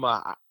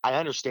 Oklahoma, I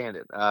understand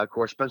it. Of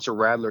course, Spencer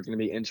Rattler going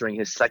to be entering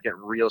his second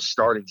real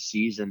starting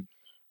season.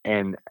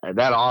 And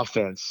that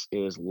offense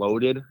is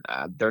loaded.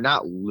 They're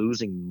not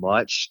losing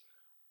much.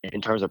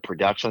 in terms of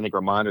production. I think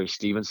Ramondre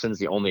Stevenson's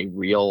the only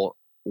real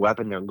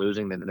weapon they're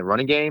losing in the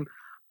running game.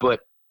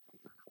 But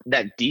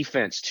that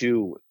defense,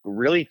 too,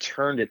 really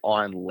turned it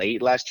on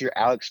late last year.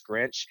 Alex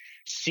Grinch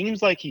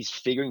seems like he's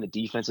figuring the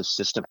defensive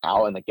system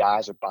out, and the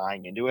guys are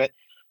buying into it.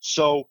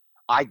 So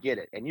I get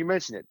it. And you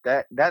mentioned it.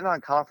 That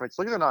non-conference,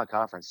 look at the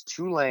non-conference.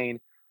 Tulane,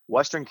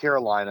 Western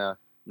Carolina,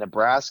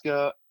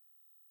 Nebraska,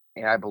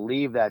 and I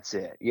believe that's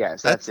it.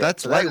 Yes, that's it.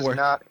 That's so light work.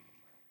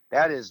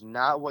 That is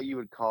not what you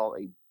would call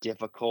a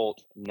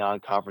difficult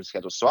non-conference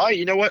schedule. So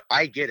you know what?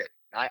 I get it.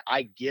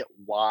 I get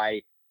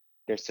why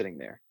they're sitting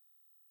there.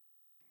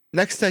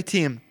 Next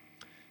team.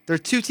 There are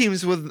two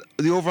teams with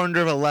the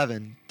over-under of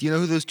 11. Do you know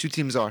who those two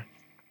teams are?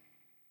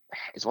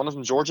 Is one of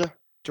them Georgia?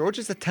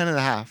 Georgia's at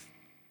 10.5.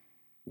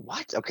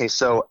 What? Okay,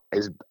 so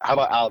how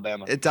about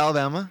Alabama? It's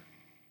Alabama.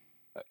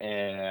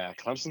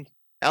 Clemson?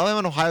 Alabama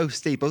and Ohio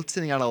State both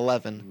sitting at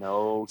 11.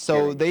 No So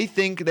kidding. they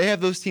think they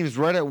have those teams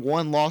right at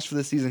one loss for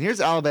the season. Here's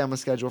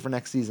Alabama's schedule for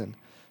next season.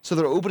 So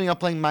they're opening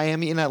up playing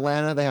Miami and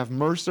Atlanta. They have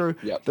Mercer.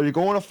 Yep. They're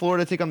going to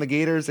Florida to take on the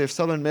Gators. They have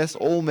Southern Miss,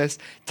 Ole Miss,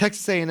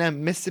 Texas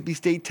A&M, Mississippi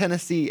State,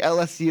 Tennessee,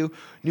 LSU,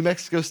 New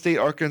Mexico State,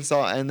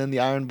 Arkansas, and then the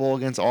Iron Bowl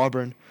against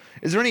Auburn.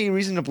 Is there any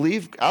reason to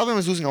believe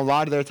Alabama's losing a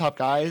lot of their top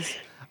guys?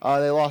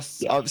 They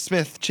lost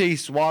Smith,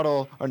 Chase,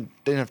 Waddle, or they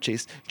didn't have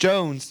Chase,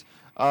 Jones,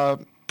 Pat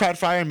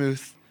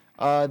Freiermuth.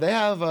 They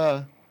have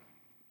a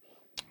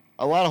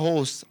lot of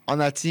holes on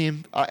that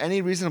team.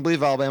 Any reason to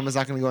believe Alabama's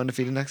not going to go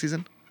undefeated next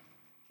season?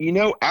 You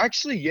know,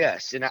 actually,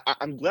 yes. And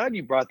I'm glad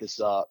you brought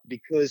this up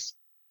because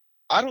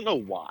I don't know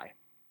why,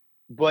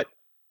 but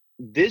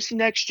this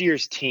next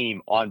year's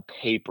team on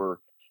paper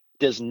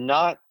does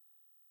not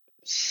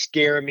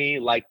scare me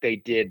like they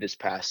did this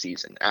past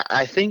season.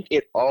 I think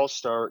it all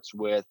starts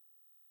with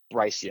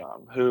Bryce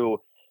Young,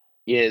 who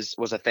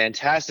was a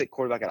fantastic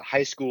quarterback at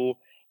high school.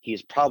 He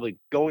is probably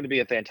going to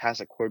be a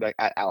fantastic quarterback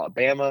at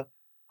Alabama,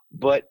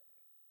 but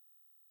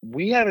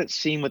we haven't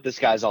seen what this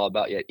guy's all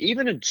about yet.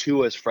 Even in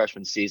Tua's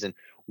freshman season,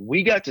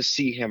 we got to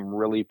see him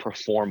really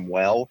perform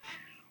well.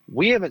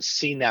 We haven't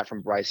seen that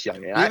from Bryce Young.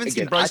 And we haven't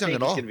seen Bryce Young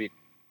at all.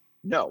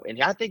 No,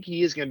 and I think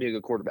he is going to be a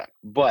good quarterback.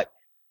 But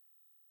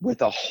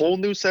with a whole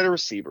new set of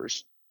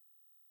receivers,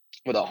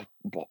 with a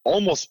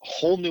almost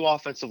whole new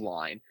offensive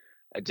line,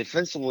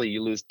 defensively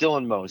you lose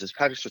Dylan Moses,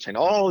 Patrick Surtain,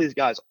 all these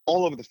guys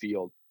all over the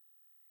field.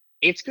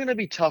 It's going to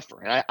be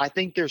tougher. And I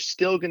think there's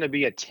still going to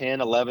be a 10,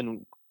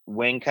 11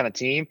 win kind of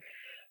team.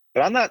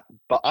 But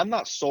I'm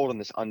not sold on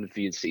this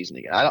undefeated season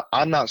again.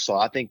 I'm not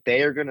sold. I think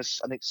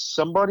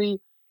somebody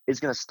is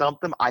going to stump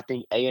them. I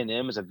think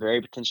A&M is a very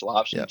potential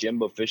option. Yep.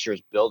 Jimbo Fisher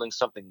is building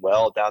something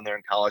well down there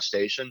in College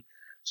Station.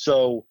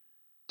 So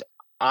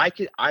I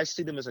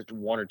see them as a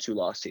 1 or 2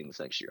 loss team this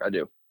next year. I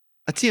do.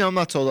 A team I'm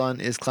not sold on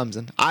is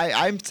Clemson.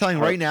 I'm telling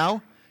you right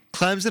now,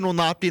 Clemson will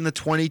not be in the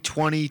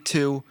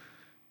 2022.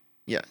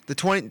 Yeah,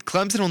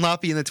 Clemson will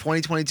not be in the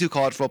 2022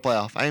 college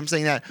football playoff. I am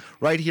saying that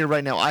right here,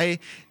 right now. DJ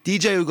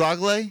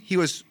Uiagalelei, he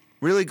was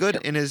really good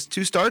in his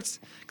 2 starts,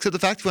 except the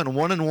fact he went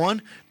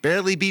 1-1,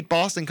 barely beat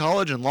Boston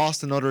College, and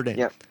lost to Notre Dame.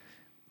 Yep.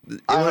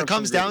 When it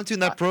comes down to in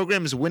that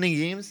program is winning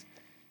games,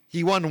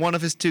 he won 1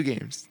 of his 2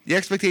 games. The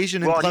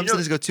expectation in Clemson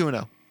is to go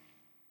 2-0.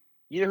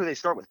 You know who they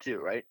start with too,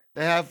 right?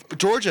 They have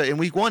Georgia in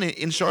week 1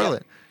 in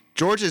Charlotte.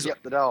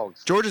 Yep. The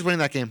Dogs. Georgia's winning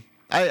that game.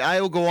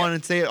 I will go on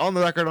and say it on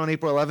the record on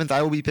April 11th.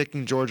 I will be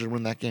picking Georgia to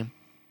win that game.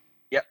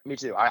 Yep, me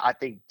too. I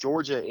think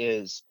Georgia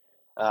is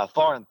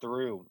far and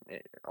through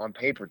on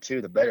paper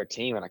too the better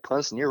team. And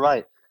Clemson, you're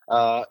right.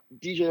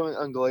 DJ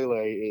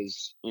Uiagalelei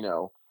is,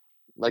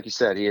 like you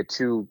said, he had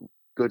 2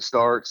 good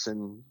starts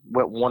and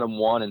went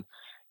 1-1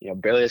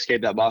 and barely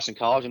escaped that Boston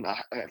College. And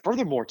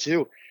furthermore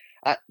too,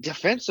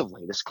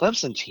 defensively, this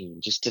Clemson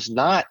team just does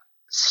not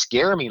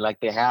scare me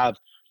like they have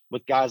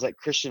with guys like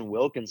Christian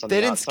Wilkins on the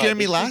outside. They didn't scare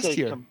me last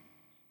year.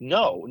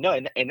 No,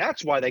 and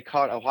that's why they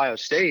caught Ohio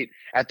State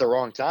at the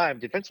wrong time.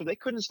 Defensively, they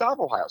couldn't stop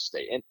Ohio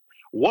State. And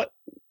what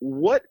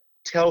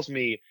tells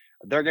me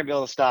they're going to be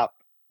able to stop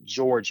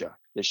Georgia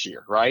this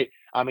year, right?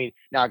 I mean,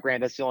 now,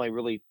 granted, that's the only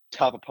really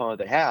tough opponent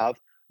they have,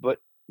 but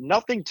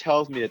nothing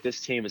tells me that this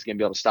team is going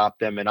to be able to stop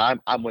them. And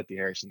I'm with you,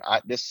 Harrison.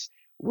 This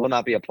will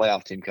not be a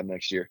playoff team come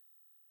next year.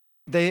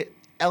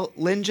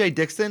 Lynn J.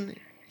 Dixon,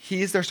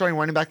 he's their starting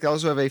running back. They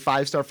also have a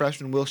 5-star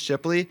freshman, Will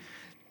Shipley.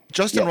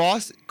 Justin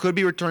Ross could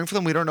be returning for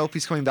them. We don't know if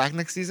he's coming back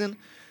next season.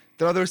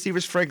 Their other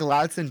receivers, Frank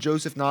Ladson,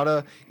 Joseph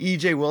Nada,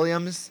 E.J.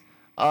 Williams.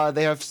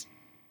 They're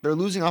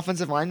losing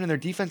offensive linemen. Their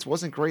defense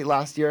wasn't great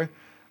last year.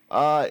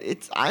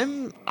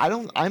 I'm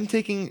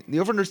taking the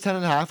over-under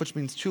 10.5, which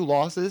means 2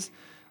 losses.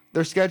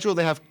 Their schedule,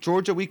 they have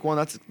Georgia week 1.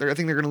 I think they're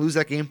going to lose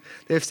that game.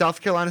 They have South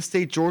Carolina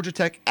State, Georgia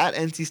Tech at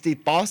NC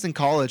State, Boston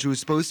College, who is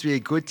supposed to be a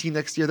good team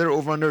next year. Their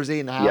over-under is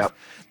 8.5. Yep.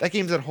 That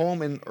game's at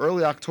home in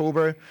early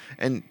October.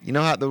 And you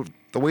know how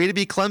the way to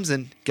beat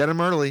Clemson, get them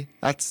early.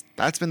 That's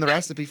been the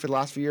recipe for the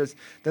last few years.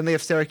 Then they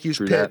have Syracuse,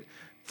 Pitt,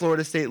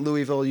 Florida State,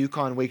 Louisville,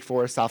 UConn, Wake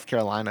Forest, South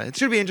Carolina. It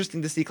should be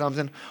interesting to see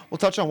Clemson. We'll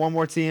touch on one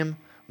more team.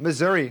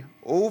 Missouri,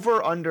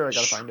 over, under. I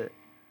got to find it.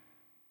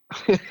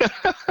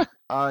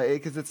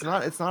 Because it's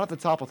not at the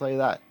top, I'll tell you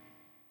that.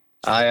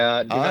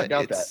 I do not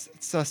doubt that.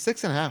 It's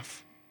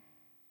 6.5.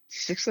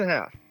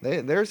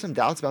 6.5. There are some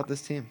doubts about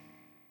this team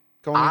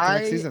going into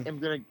next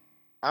season.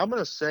 I'm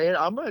gonna say it.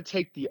 I'm gonna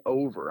take the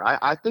over.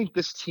 I think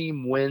this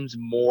team wins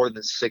more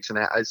than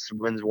 6.5.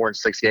 Wins more than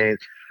 6 games.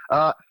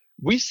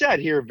 We sat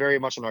here very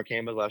much on our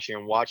campus last year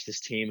and watched this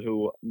team,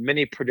 who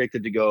many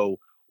predicted to go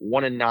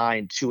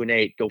 1-9,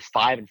 2-8, go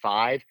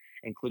 5-5,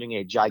 including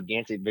a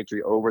gigantic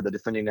victory over the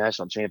defending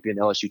national champion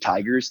LSU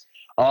Tigers.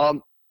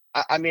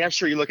 I mean, I'm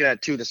sure you're looking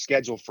at too the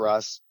schedule for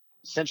us: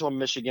 Central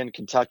Michigan,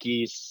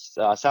 Kentucky,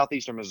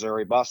 Southeastern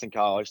Missouri, Boston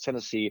College,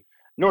 Tennessee,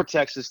 North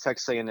Texas,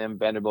 Texas A&M,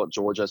 Vanderbilt,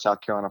 Georgia,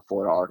 South Carolina,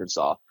 Florida,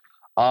 Arkansas.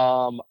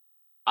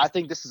 I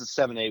think this is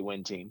a 7-8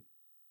 win team.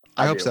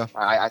 I hope so.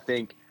 I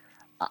think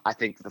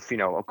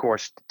of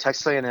course,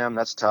 Texas A&M,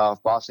 that's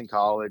tough. Boston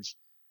College,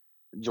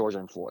 Georgia,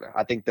 and Florida.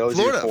 I think those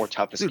are your 4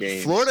 toughest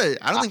games. Florida,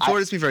 I don't think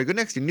Florida's going to be very good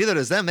next year. Neither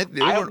does them.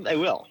 They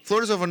will.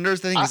 Florida's over under, I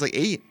think, is like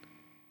 8.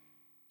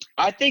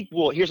 I think,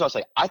 here's what I'll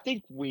say. I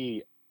think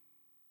we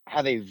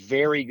have a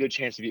very good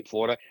chance to beat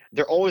Florida.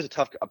 They're always a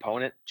tough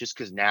opponent just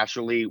because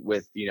naturally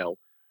with,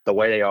 the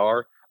way they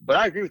are. But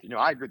I agree with you.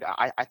 I agree with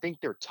that. I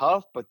think they're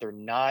tough, but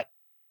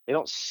they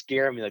don't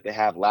scare me like they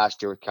have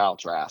last year with Kyle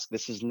Trask.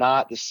 This is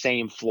not the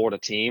same Florida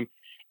team.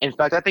 In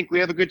fact, I think we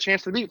have a good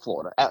chance to beat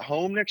Florida at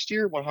home next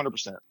year,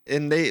 100%.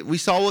 And we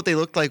saw what they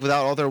looked like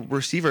without all their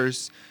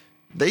receivers.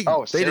 They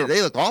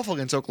looked awful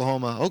against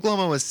Oklahoma.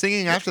 Oklahoma was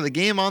singing after the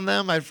game on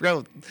them. I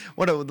forgot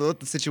what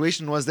the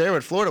situation was there,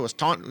 but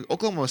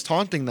Oklahoma was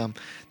taunting them.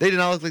 They did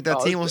not look like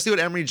that team. We'll see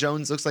what Emory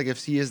Jones looks like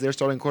if he is their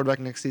starting quarterback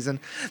next season.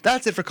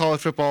 That's it for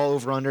college football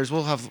over-unders.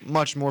 We'll have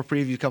much more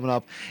preview coming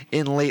up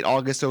in late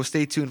August, so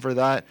stay tuned for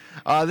that.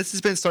 This has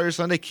been Start Your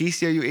Sunday,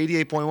 KCOU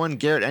 88.1.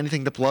 Garrett,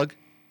 anything to plug?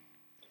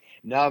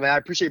 No, man, I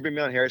appreciate you bringing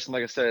me on, Harrison.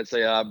 Like I said, it's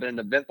been an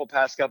eventful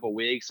past couple of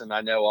weeks, and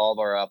I know all of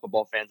our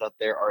football fans out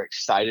there are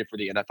excited for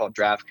the NFL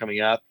draft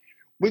coming up.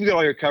 We've got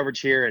all your coverage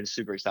here and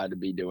super excited to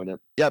be doing it.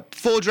 Yep,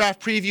 full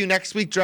draft preview next week.